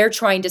 They're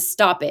trying to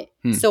stop it.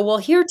 So we'll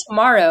hear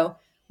tomorrow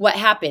what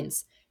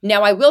happens.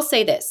 Now, I will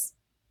say this.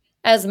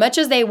 As much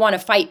as they want to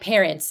fight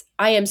parents,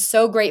 I am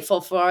so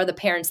grateful for the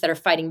parents that are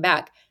fighting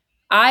back.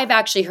 I've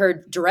actually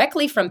heard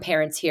directly from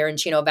parents here in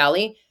Chino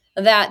Valley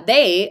that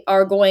they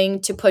are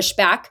going to push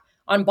back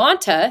on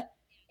Bonta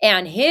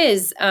and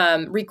his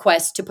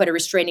request to put a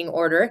restraining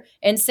order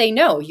and say,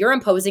 no, you're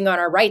imposing on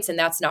our rights, and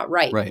that's not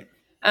right. Right.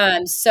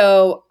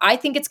 So I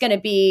think it's going to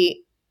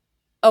be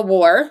a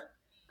war.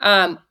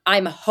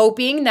 I'm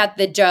hoping that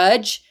the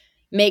judge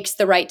makes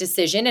the right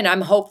decision, and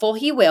I'm hopeful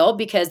he will,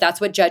 because that's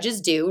what judges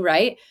do,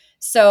 right?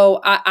 So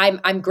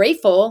I'm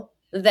grateful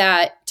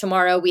that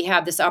tomorrow we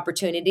have this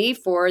opportunity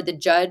for the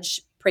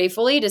judge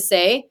prayerfully to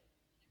say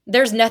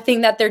there's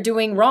nothing that they're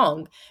doing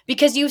wrong.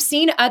 Because you've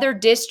seen other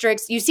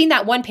districts, you've seen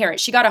that one parent,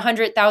 she got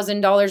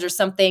 $100,000 or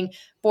something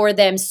for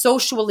them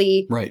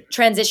socially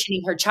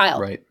transitioning her child.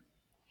 Right.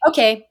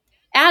 Okay,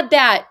 add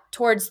that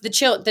towards the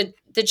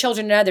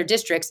children in other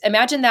districts.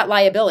 Imagine that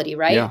liability,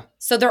 right? Yeah.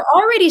 So they're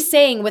already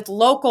saying with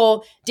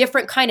local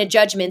different kind of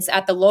judgments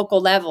at the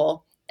local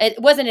level. It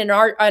wasn't in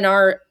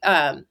our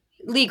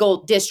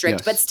legal district,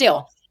 Yes. but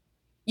still,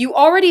 you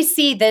already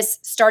see this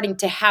starting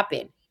to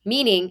happen.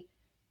 Meaning,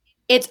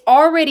 it's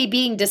already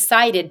being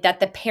decided that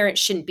the parent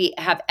shouldn't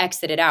have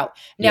exited out.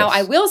 Now, Yes.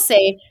 I will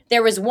say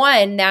there was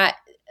one that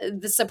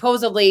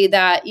supposedly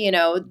that,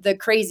 the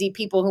crazy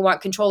people who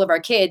want control of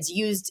our kids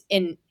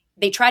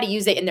they try to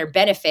use it in their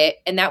benefit.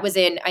 And that was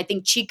in, I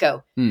think,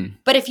 Chico.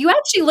 But if you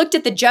actually looked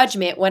at the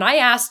judgment, when I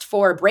asked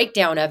for a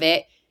breakdown of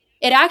it,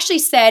 it actually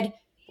said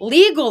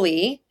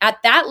legally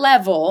at that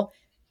level,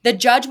 the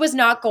judge was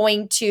not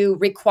going to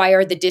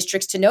require the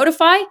districts to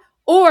notify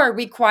or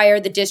require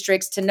the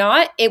districts to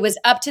not. It was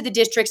up to the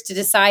districts to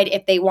decide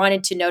if they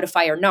wanted to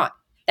notify or not.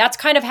 That's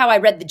kind of how I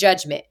read the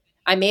judgment.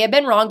 I may have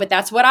been wrong, but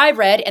that's what I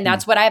read, and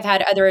that's what I've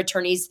had other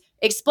attorneys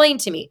explain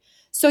to me.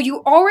 So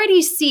you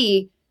already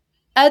see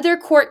other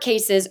court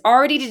cases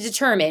already to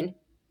determine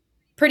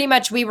pretty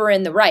much we were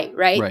in the right?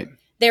 Right.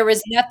 There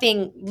was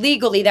nothing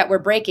legally that we're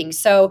breaking.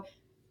 So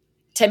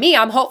to me,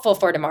 I'm hopeful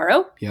for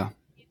tomorrow. Yeah.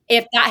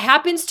 If that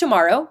happens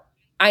tomorrow,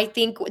 I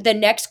think the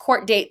next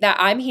court date that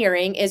I'm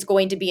hearing is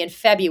going to be in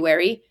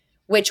February,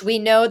 which we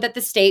know that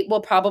the state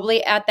will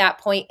probably at that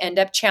point end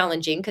up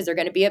challenging because they're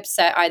going to be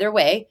upset either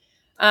way.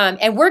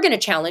 And we're going to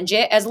challenge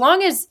it. As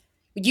long as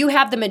you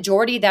have the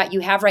majority that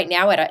you have right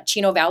now at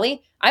Chino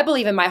Valley, I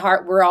believe in my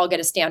heart we're all going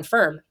to stand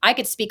firm. I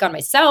could speak on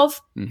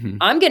myself.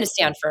 I'm going to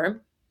stand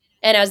firm.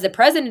 And as the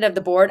president of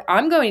the board,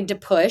 I'm going to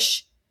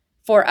push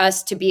for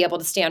us to be able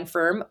to stand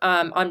firm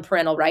on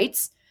parental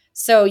rights.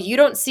 So you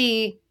don't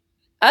see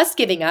us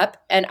giving up,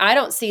 and I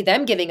don't see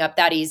them giving up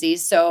that easy.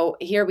 So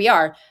here we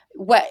are.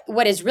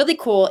 What is really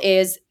cool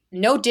is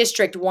no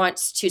district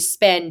wants to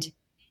spend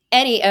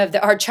any of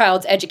our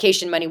child's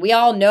education money. We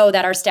all know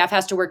that our staff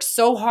has to work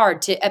so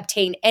hard to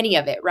obtain any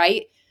of it,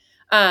 right?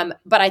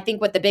 But I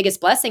think what the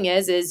biggest blessing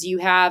is you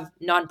have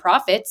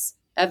nonprofits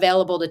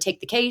available to take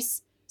the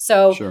case.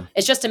 So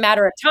It's just a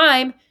matter of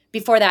time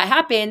before that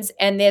happens.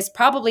 And this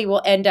probably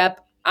will end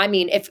up,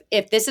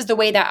 if this is the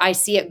way that I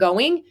see it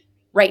going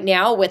right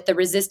now with the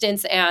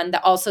resistance and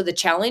also the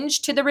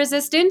challenge to the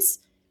resistance,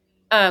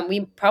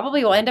 we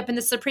probably will end up in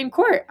the Supreme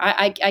Court.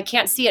 I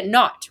can't see it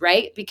not,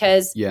 right?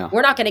 Because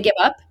we're not going to give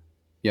up.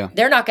 Yeah.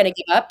 They're not going to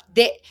give up.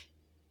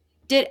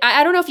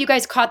 I don't know if you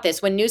guys caught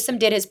this when Newsom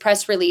did his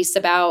press release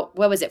about,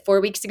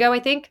 4 weeks ago, I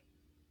think.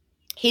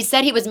 He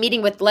said he was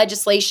meeting with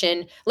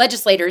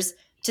legislators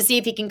to see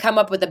if he can come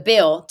up with a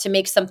bill to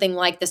make something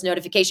like this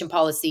notification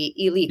policy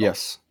illegal.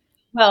 Yes.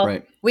 Well,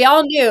 Right. we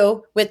all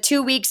knew with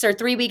 2 weeks or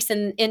 3 weeks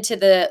into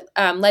the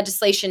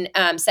legislation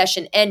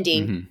session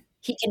ending, Mm-hmm.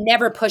 he can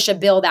never push a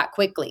bill that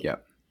quickly. Yeah.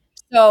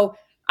 So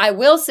I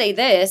will say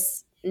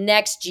this,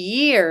 next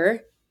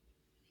year,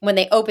 when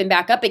they open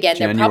back up again,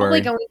 they're probably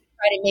January. going to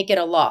try to make it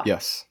a law.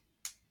 Yes.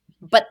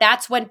 But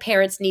that's when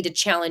parents need to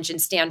challenge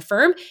and stand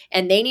firm,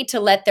 and they need to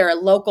let their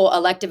local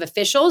elective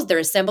officials, their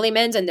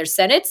assemblymen and their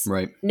senates,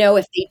 Right. know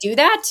if they do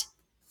that,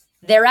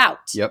 they're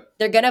out. Yep.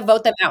 They're going to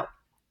vote them out.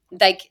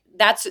 Like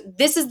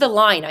this is the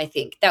line, I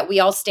think, that we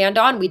all stand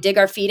on. We dig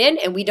our feet in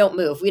and we don't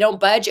move. We don't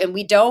budge, and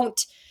we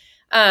don't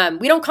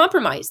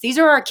compromise. These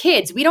are our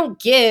kids. We don't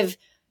give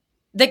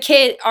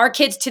our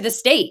kids to the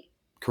state.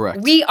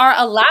 Correct. We are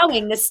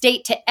allowing the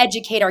state to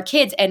educate our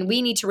kids, and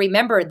we need to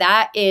remember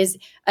that is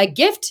a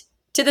gift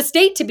to the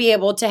state to be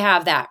able to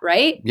have that,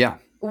 right? Yeah.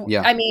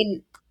 Yeah. I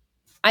mean,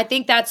 I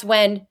think that's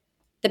when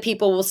the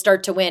people will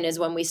start to win, is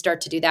when we start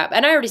to do that.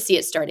 And I already see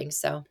it starting.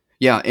 So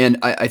Yeah, and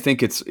I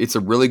think it's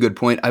a really good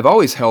point. I've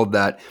always held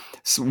that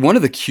one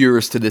of the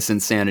cures to this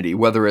insanity,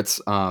 whether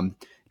it's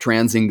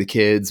transing the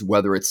kids,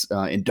 whether it's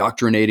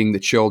indoctrinating the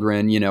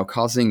children,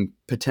 causing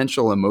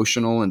potential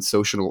emotional and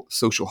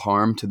social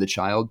harm to the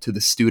child, to the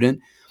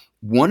student.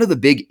 One of the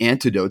big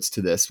antidotes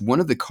to this,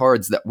 one of the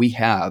cards that we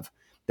have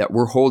that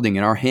we're holding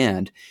in our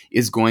hand,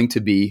 is going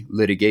to be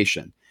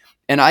litigation.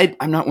 And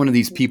I'm not one of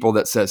these people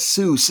that says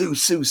sue, sue,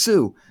 sue,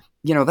 sue.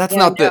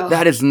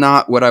 That is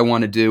not what I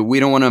want to do. We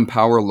don't want to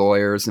empower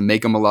lawyers and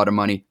make them a lot of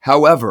money.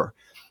 However,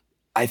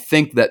 I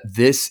think that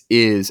this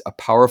is a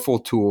powerful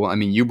tool. I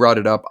mean, you brought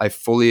it up. I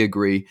fully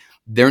agree.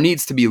 There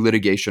needs to be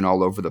litigation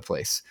all over the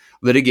place.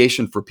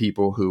 Litigation for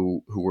people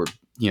who were,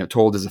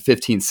 told as a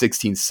 15,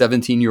 16,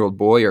 17-year-old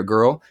boy or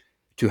girl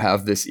to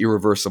have this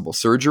irreversible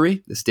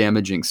surgery, this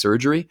damaging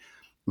surgery.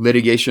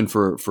 Litigation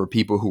for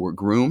people who were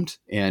groomed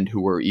and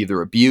who were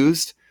either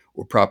abused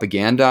or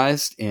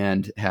propagandized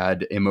and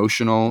had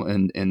emotional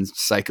and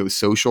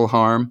psychosocial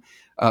harm.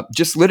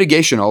 Just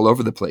litigation all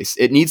over the place.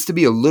 It needs to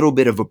be a little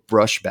bit of a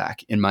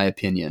brushback, in my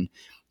opinion,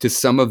 to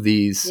some of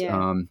these,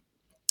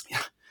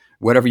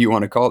 whatever you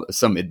want to call it,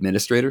 some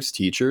administrators,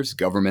 teachers,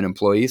 government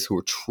employees who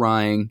are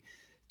trying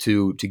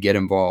to get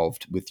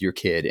involved with your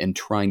kid and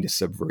trying to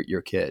subvert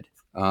your kid.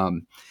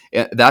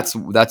 That's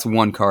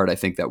one card I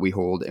think that we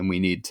hold and we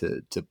need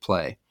to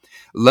play.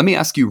 Let me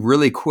ask you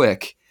really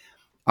quick.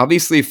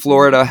 Obviously,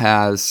 Florida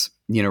has,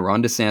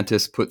 Ron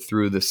DeSantis put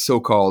through the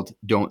so-called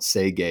 "Don't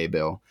Say Gay"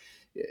 bill.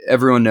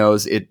 Everyone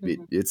knows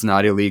it's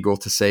not illegal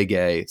to say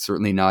gay. It's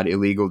certainly not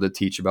illegal to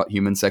teach about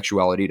human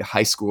sexuality to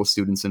high school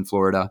students in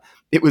Florida.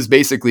 It was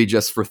basically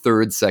just for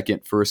third,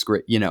 second, first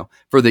grade,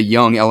 for the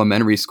young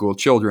elementary school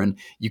children.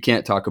 You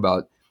can't talk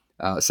about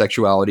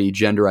sexuality,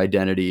 gender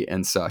identity,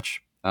 and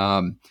such.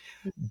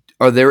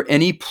 Are there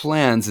any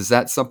plans? Is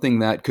that something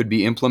that could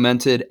be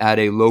implemented at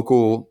a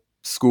local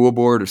school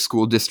board or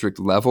school district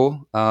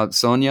level,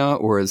 Sonja?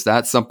 Or is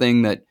that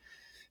something that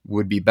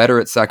would be better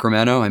at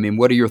Sacramento? I mean,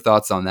 what are your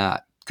thoughts on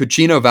that? Could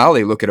Chino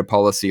Valley look at a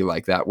policy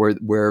like that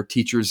where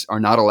teachers are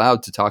not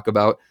allowed to talk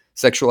about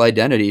sexual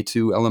identity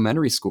to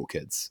elementary school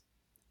kids?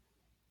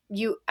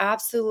 You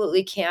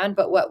absolutely can.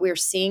 But what we're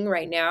seeing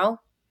right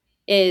now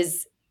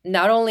is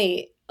not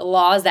only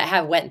laws that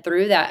have went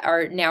through that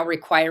are now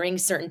requiring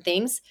certain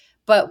things,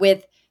 but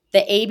with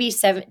the AB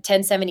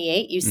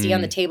 1078 you see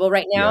on the table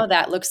right now,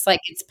 that looks like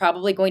it's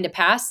probably going to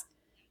pass.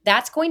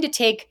 That's going to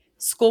take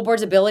school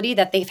boards' ability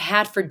that they've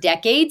had for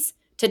decades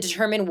to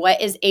determine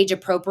what is age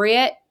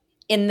appropriate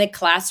in the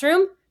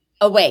classroom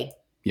away.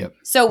 Yep.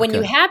 So when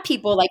you have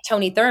people like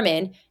Tony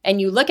Thurmond and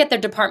you look at their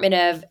Department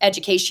of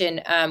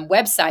Education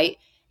website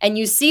and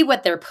you see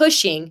what they're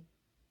pushing,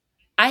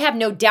 I have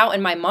no doubt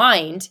in my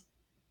mind,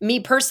 me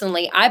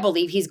personally, I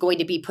believe he's going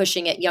to be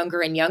pushing it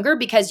younger and younger,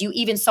 because you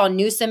even saw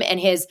Newsom and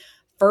his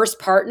first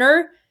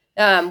partner,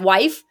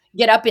 wife,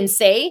 get up and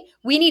say,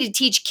 we need to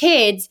teach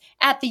kids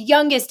at the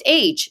youngest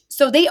age.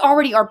 So they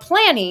already are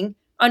planning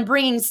on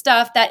bringing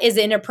stuff that is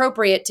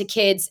inappropriate to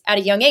kids at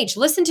a young age.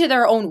 Listen to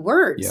their own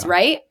words,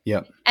 right?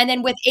 Yep. And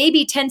then with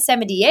AB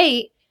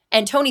 1078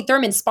 and Tony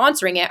Thurmond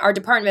sponsoring it, our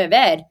Department of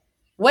Ed,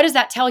 what does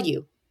that tell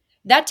you?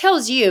 That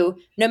tells you,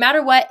 no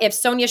matter what, if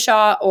Sonja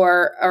Shaw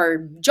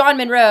or John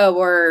Monroe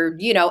or,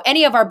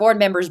 any of our board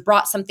members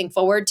brought something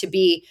forward to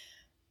be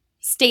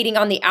stating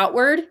on the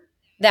outward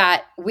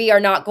that we are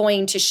not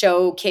going to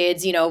show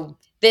kids,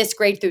 this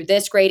grade through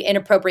this grade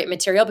inappropriate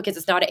material because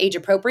it's not age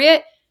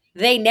appropriate,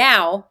 they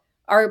now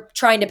are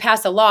trying to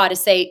pass a law to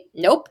say,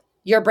 nope,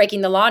 you're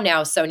breaking the law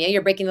now, Sonja.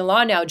 You're breaking the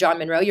law now, John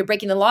Monroe. You're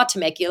breaking the law,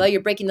 Temecula.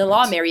 You're breaking the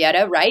law,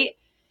 Marietta, right?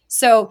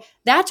 So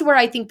that's where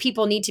I think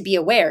people need to be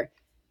aware.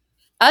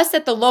 Us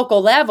at the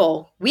local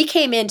level, we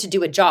came in to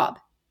do a job,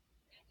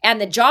 and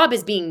the job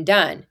is being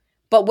done.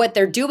 But what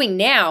they're doing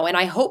now, and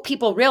I hope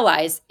people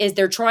realize, is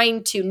they're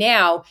trying to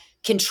now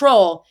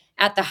control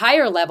at the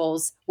higher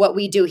levels what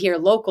we do here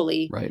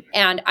locally. Right.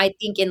 And I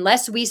think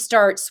unless we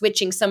start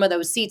switching some of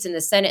those seats in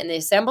the Senate and the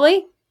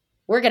Assembly,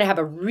 we're going to have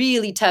a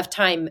really tough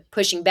time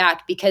pushing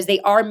back, because they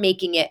are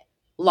making it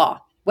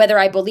law. Whether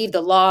I believe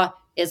the law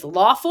is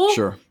lawful,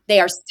 Sure, they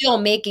are still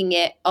making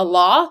it a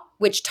law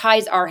which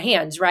ties our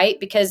hands, right?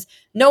 Because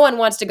no one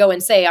wants to go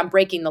and say, I'm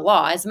breaking the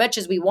law. As much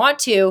as we want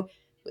to,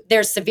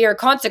 there's severe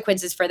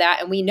consequences for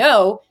that. And we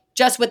know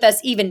just with us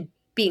even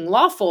being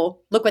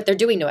lawful, look what they're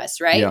doing to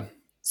us, right? Yeah.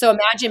 So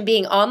imagine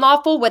being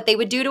unlawful, what they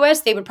would do to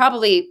us. They would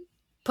probably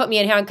put me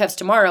in handcuffs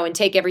tomorrow and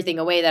take everything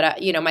away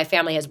that my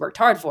family has worked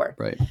hard for.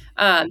 Right.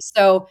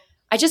 So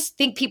I just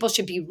think people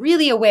should be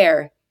really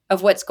aware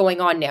of what's going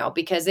on now,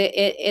 because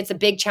it's a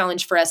big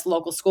challenge for us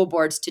local school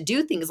boards to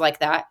do things like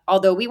that.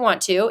 Although we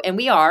want to, and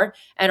we are,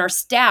 and our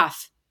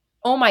staff,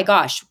 oh my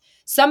gosh,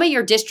 some of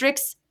your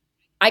districts,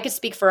 I could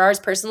speak for ours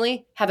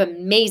personally, have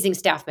amazing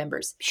staff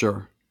members.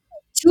 Sure.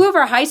 Two of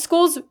our high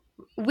schools,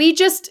 we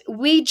just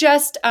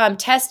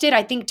tested,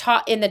 I think,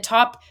 in the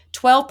top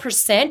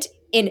 12%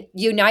 in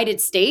United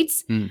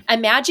States.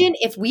 Imagine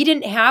if we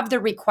didn't have the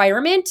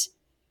requirements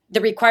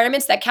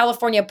that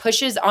California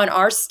pushes on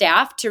our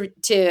staff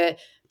to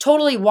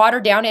totally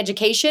water down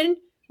education,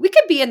 we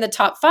could be in the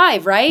top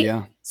 5, right?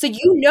 Yeah. So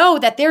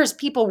that there's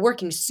people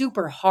working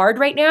super hard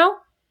right now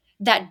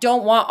that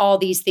don't want all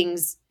these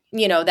things,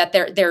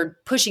 that they're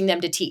pushing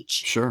them to teach.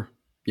 Sure.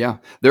 Yeah.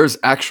 There's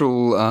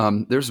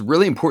there's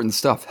really important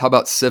stuff. How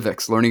about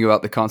civics, learning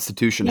about the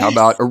Constitution? Yes. How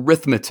about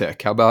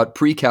arithmetic? How about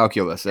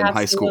pre-calculus in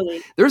high school?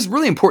 There's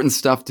really important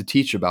stuff to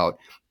teach about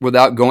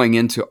without going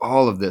into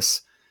all of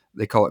this.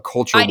 They call it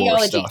cultural war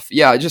stuff.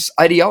 Yeah, just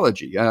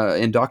ideology,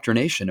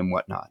 indoctrination and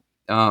whatnot.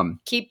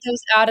 Keep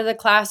those out of the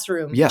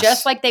classroom. Yes.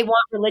 Just like they want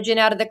religion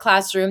out of the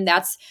classroom.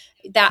 That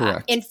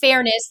Correct. In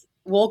fairness,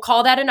 we'll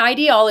call that an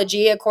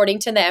ideology according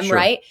to them, Sure.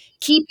 right?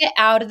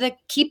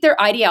 Keep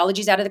their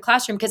ideologies out of the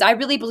classroom, because I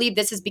really believe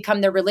this has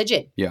become their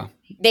religion. Yeah.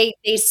 They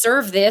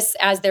serve this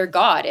as their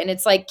God, and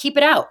it's like, keep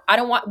it out.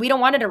 We don't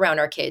want it around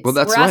our kids. Well,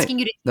 that's We're right. asking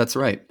you to That's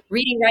right.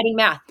 reading, writing,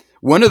 math.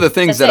 One of the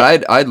things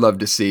that I'd love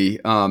to see,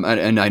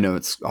 and I know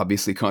it's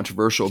obviously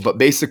controversial, but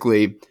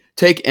basically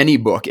take any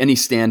book, any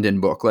stand-in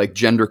book like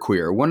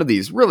Genderqueer, one of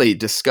these really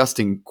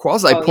disgusting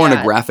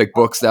quasi-pornographic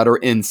books that are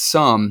in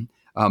some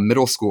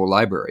middle school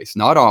libraries.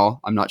 Not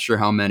all, I'm not sure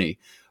how many,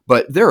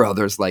 but there are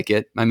others like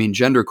it. I mean,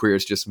 Genderqueer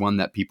is just one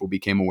that people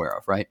became aware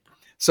of, right?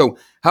 So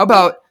how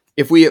about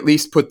if we at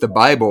least put the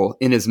Bible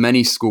in as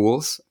many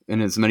schools,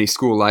 in as many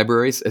school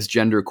libraries as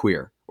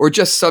Genderqueer, or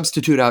just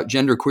substitute out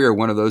Genderqueer,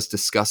 one of those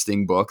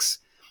disgusting books,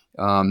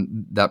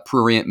 that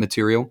prurient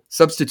material,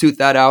 substitute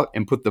that out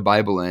and put the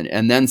Bible in,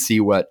 and then see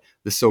what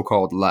the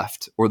so-called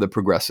left or the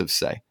progressives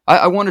say.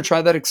 I want to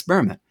try that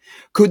experiment.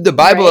 Could the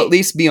Bible at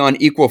least be on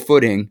equal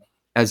footing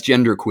as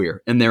Genderqueer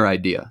in their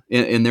idea,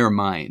 in their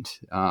mind?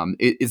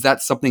 Is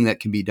that something that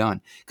can be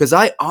done? Because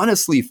I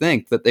honestly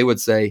think that they would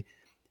say,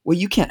 well,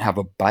 you can't have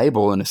a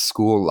Bible in a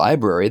school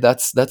library.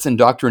 That's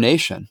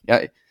indoctrination.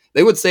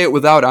 They would say it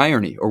without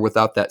irony, or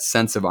without that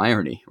sense of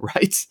irony,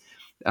 right?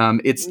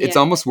 It's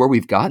almost where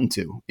we've gotten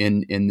to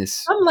in this.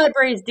 Some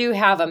libraries do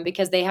have them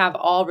because they have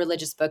all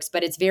religious books,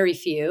 but it's very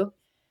few.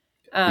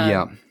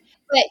 But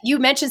you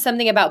mentioned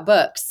something about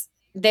books.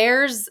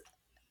 There's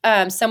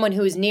someone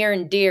who's near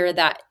and dear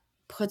that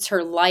puts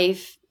her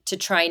life to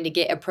trying to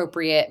get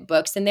appropriate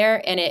books in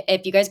there. And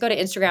if you guys go to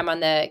Instagram on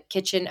the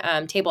Kitchen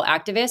Table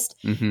Activist,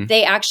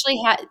 they actually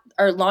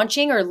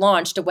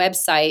launched a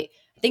website.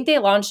 I think they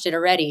launched it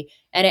already,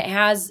 and it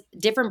has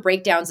different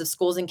breakdowns of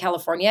schools in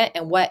California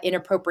and what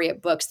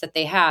inappropriate books that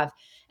they have.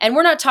 And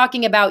we're not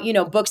talking about,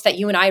 books that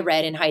you and I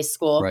read in high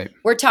school. Right.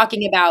 We're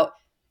talking about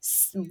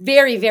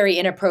very, very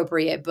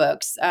inappropriate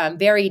books,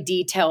 very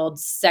detailed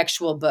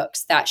sexual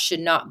books that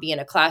should not be in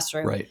a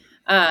classroom. Right.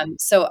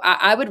 So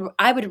I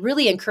would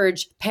really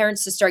encourage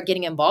parents to start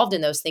getting involved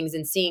in those things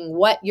and seeing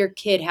what your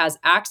kid has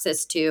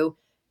access to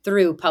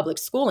through public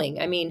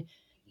schooling. I mean,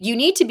 you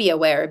need to be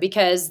aware,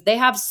 because they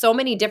have so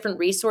many different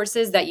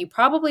resources that you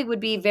probably would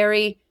be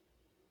very,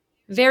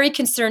 very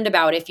concerned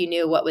about if you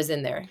knew what was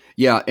in there.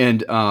 Yeah.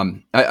 And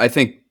I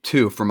think,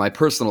 too, from my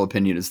personal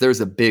opinion, is there's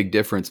a big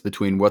difference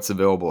between what's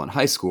available in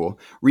high school,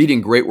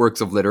 reading great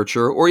works of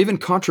literature, or even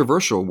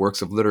controversial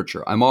works of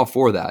literature. I'm all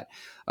for that.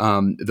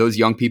 Those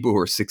young people who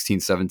are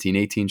 16, 17,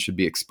 18 should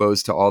be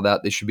exposed to all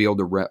that. They should be able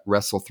to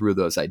wrestle through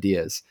those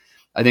ideas.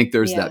 I think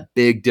there's that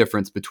big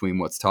difference between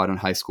what's taught in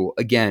high school,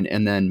 again,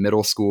 and then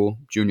middle school,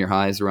 junior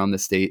highs around the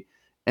state,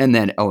 and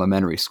then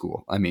elementary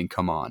school. I mean,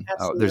 come on.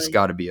 There's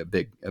got to be a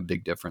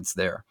big difference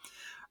there.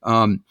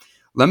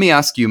 Let me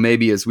ask you,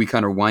 maybe as we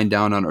kind of wind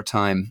down on our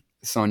time,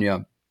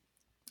 Sonja,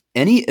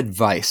 any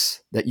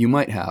advice that you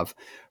might have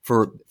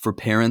for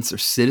parents or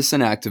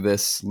citizen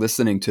activists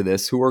listening to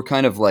this who are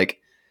kind of like,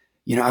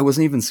 I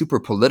wasn't even super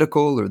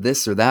political or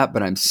this or that,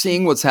 but I'm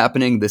seeing what's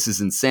happening. This is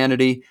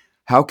insanity.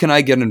 How can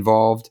I get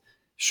involved?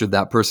 Should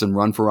that person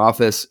run for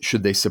office?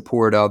 Should they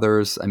support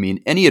others? I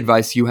mean, any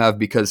advice you have,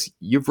 because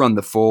you've run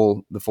the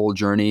full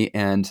journey,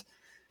 and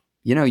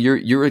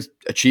you're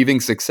achieving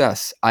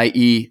success,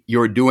 i.e.,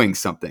 you're doing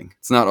something.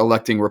 It's not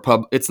electing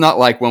It's not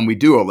like when we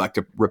do elect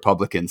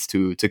Republicans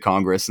to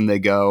Congress and they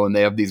go and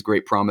they have these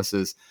great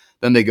promises,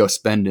 then they go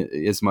spend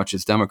as much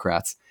as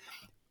Democrats.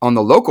 On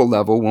the local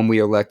level, when we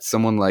elect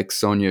someone like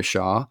Sonja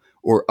Shaw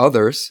or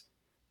others,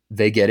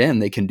 they get in,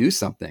 they can do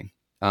something.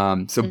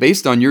 So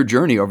based on your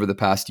journey over the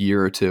past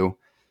year or two,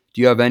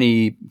 do you have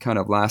any kind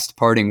of last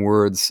parting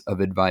words of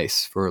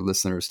advice for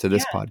listeners to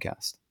this Yeah.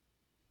 podcast?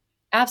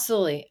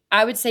 Absolutely.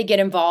 I would say get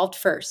involved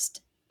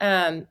first.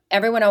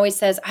 Everyone always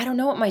says, I don't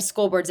know what my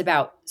school board's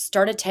about.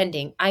 Start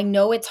attending. I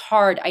know it's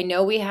hard. I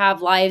know we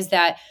have lives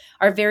that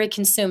are very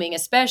consuming,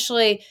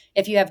 especially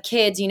if you have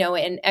kids, in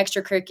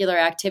extracurricular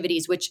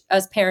activities, which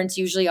us parents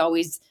usually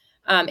always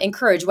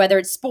encourage, whether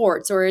it's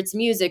sports or it's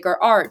music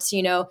or arts.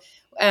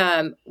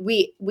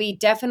 We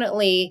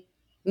definitely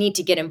need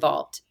to get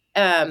involved.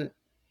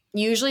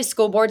 Usually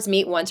school boards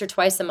meet once or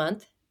twice a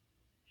month.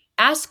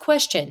 Ask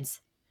questions.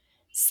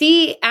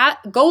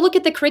 Go look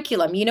at the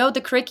curriculum.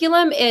 The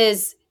curriculum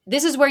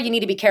this is where you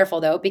need to be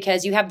careful though,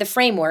 because you have the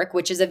framework,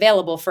 which is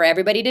available for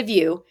everybody to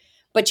view,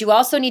 but you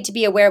also need to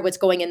be aware of what's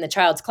going in the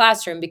child's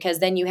classroom, because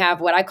then you have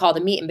what I call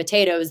the meat and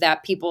potatoes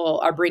that people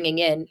are bringing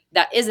in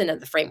that isn't in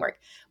the framework.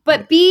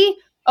 But be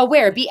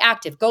aware, be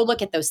active, go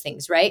look at those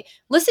things, right?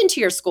 Listen to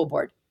your school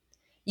board.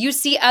 You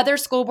see other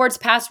school boards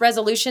pass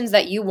resolutions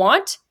that you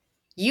want,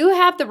 you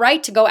have the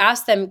right to go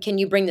ask them, can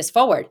you bring this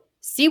forward?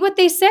 See what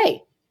they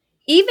say.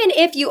 Even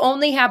if you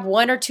only have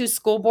one or two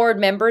school board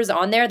members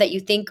on there that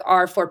you think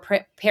are for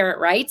parent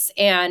rights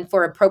and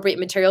for appropriate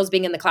materials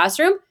being in the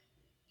classroom,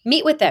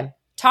 meet with them,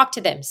 talk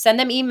to them, send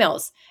them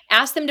emails,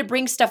 ask them to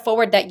bring stuff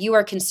forward that you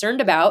are concerned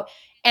about,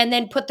 and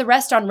then put the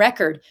rest on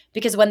record.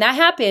 Because when that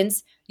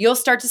happens, you'll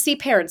start to see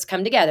parents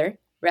come together,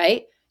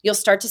 right? You'll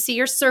start to see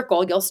your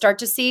circle. You'll start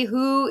to see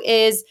who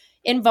is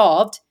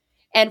involved.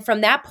 And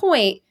from that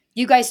point,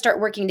 you guys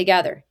start working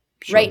together.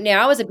 Sure. Right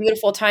now is a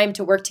beautiful time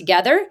to work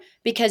together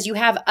because you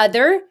have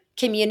other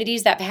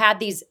communities that have had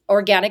these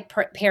organic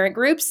parent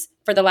groups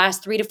for the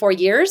last 3 to 4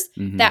 years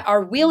that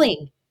are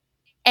willing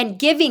and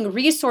giving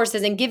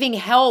resources and giving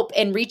help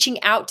and reaching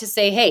out to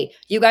say, hey,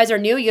 you guys are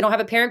new, you don't have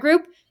a parent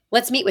group,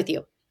 let's meet with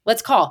you.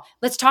 Let's call,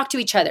 let's talk to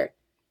each other.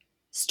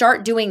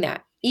 Start doing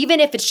that. Even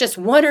if it's just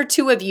one or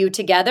two of you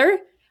together,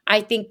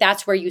 I think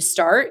that's where you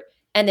start.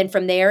 And then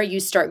from there, you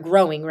start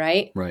growing,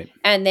 right? Right.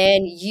 And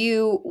then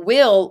you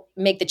will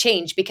make the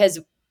change because,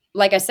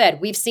 like I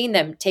said, we've seen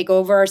them take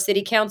over our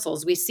city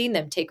councils. We've seen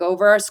them take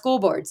over our school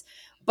boards.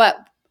 But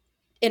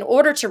in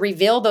order to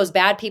reveal those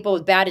bad people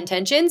with bad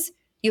intentions,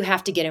 you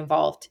have to get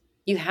involved.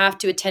 You have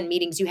to attend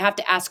meetings. You have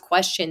to ask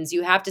questions.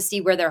 You have to see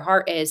where their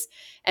heart is.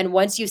 And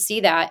once you see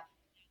that,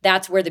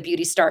 that's where the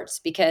beauty starts,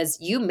 because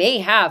you may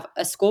have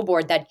a school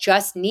board that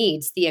just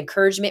needs the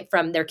encouragement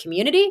from their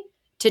community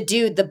to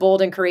do the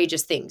bold and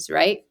courageous things,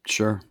 right?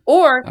 Sure.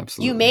 Or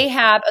Absolutely. you may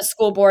have a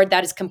school board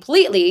that is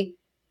completely,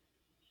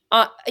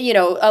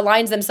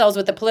 aligns themselves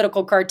with the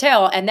political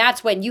cartel. And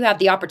that's when you have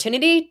the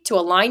opportunity to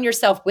align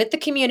yourself with the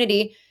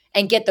community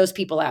and get those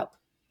people out.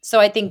 So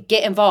I think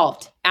get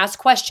involved, ask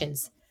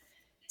questions,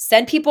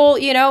 send people,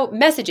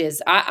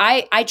 messages.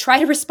 I try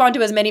to respond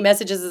to as many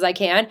messages as I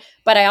can,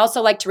 but I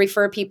also like to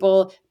refer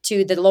people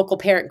to the local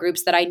parent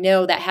groups that I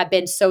know that have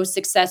been so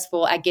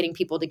successful at getting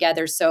people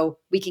together so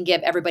we can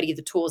give everybody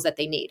the tools that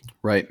they need.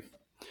 Right.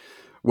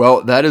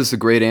 Well, that is a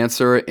great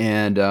answer.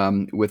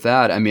 And with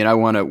that, I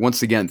want to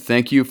once again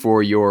thank you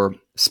for your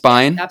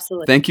spine.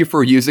 Absolutely. Thank you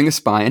for using a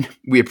spine.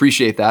 We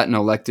appreciate that, an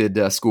elected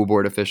school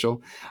board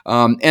official.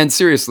 And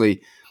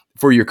seriously,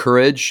 for your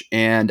courage.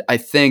 And I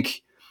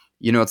think,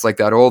 it's like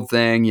that old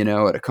thing,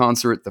 at a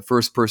concert, the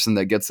first person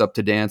that gets up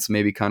to dance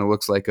maybe kind of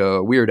looks like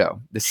a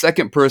weirdo. The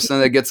second person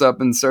that gets up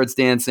and starts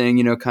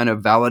dancing, kind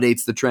of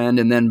validates the trend.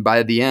 And then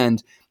by the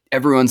end,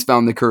 everyone's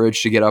found the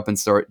courage to get up and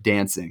start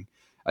dancing.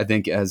 I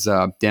think as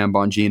Dan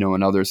Bongino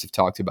and others have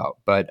talked about.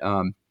 But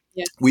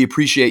Yes. We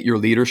appreciate your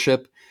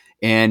leadership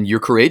and your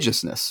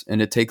courageousness.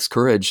 And it takes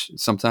courage.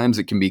 Sometimes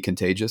it can be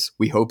contagious.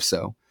 We hope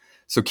so.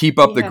 So keep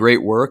up the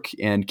great work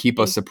and keep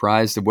us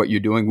apprised of what you're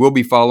doing. We'll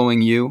be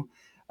following you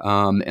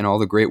and all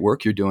the great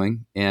work you're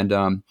doing.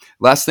 And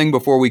last thing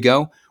before we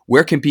go,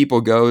 where can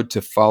people go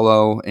to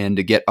follow and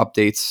to get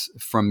updates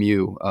from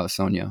you,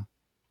 Sonja?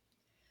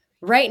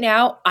 Right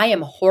now, I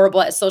am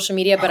horrible at social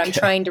media, but I'm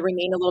trying to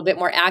remain a little bit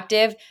more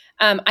active.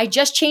 I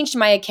just changed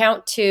my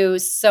account to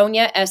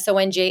Sonja,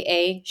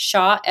 Sonja,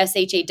 Shaw,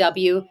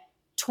 Shaw,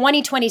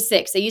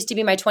 2026. It used to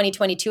be my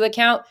 2022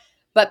 account,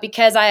 but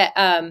because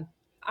I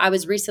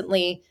was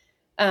recently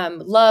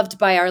loved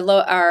by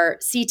our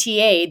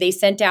CTA, they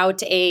sent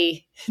out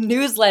a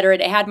newsletter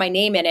and it had my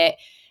name in it.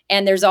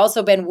 And there's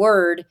also been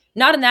word,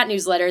 not in that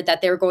newsletter,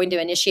 that they're going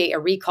to initiate a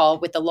recall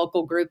with the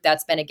local group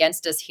that's been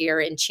against us here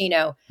in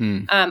Chino.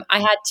 I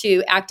had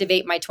to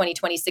activate my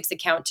 2026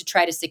 account to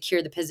try to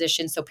secure the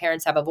position so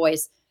parents have a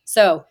voice.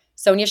 So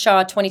Sonja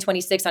Shaw,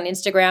 2026 on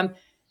Instagram.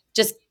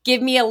 Just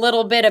give me a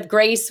little bit of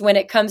grace when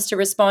it comes to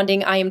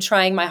responding. I am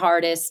trying my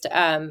hardest.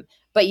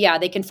 But yeah,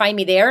 they can find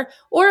me there.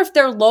 Or if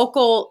they're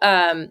local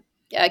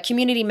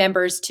community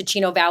members to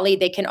Chino Valley,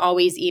 they can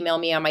always email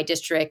me on my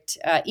district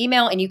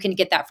email, and you can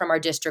get that from our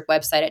district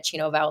website at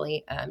Chino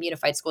Valley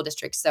Unified School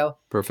District. So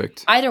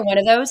perfect. Either one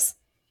of those,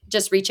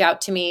 just reach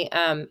out to me.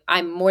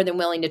 I'm more than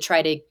willing to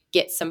try to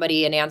get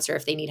somebody an answer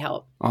if they need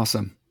help.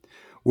 Awesome.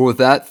 Well, with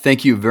that,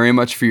 thank you very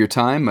much for your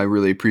time. I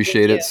really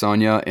appreciate Thank it, you.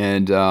 Sonja,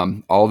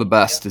 and all the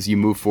best as you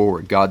move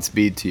forward.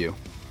 Godspeed to you.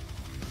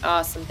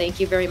 Awesome. Thank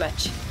you very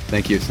much.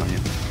 Thank you, Sonja.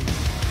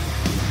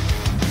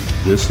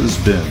 This has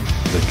been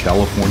the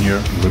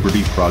California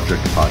Liberty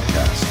Project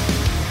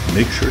podcast.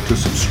 Make sure to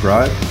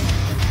subscribe,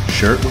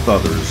 share it with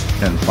others,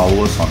 and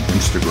follow us on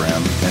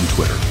Instagram and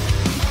Twitter.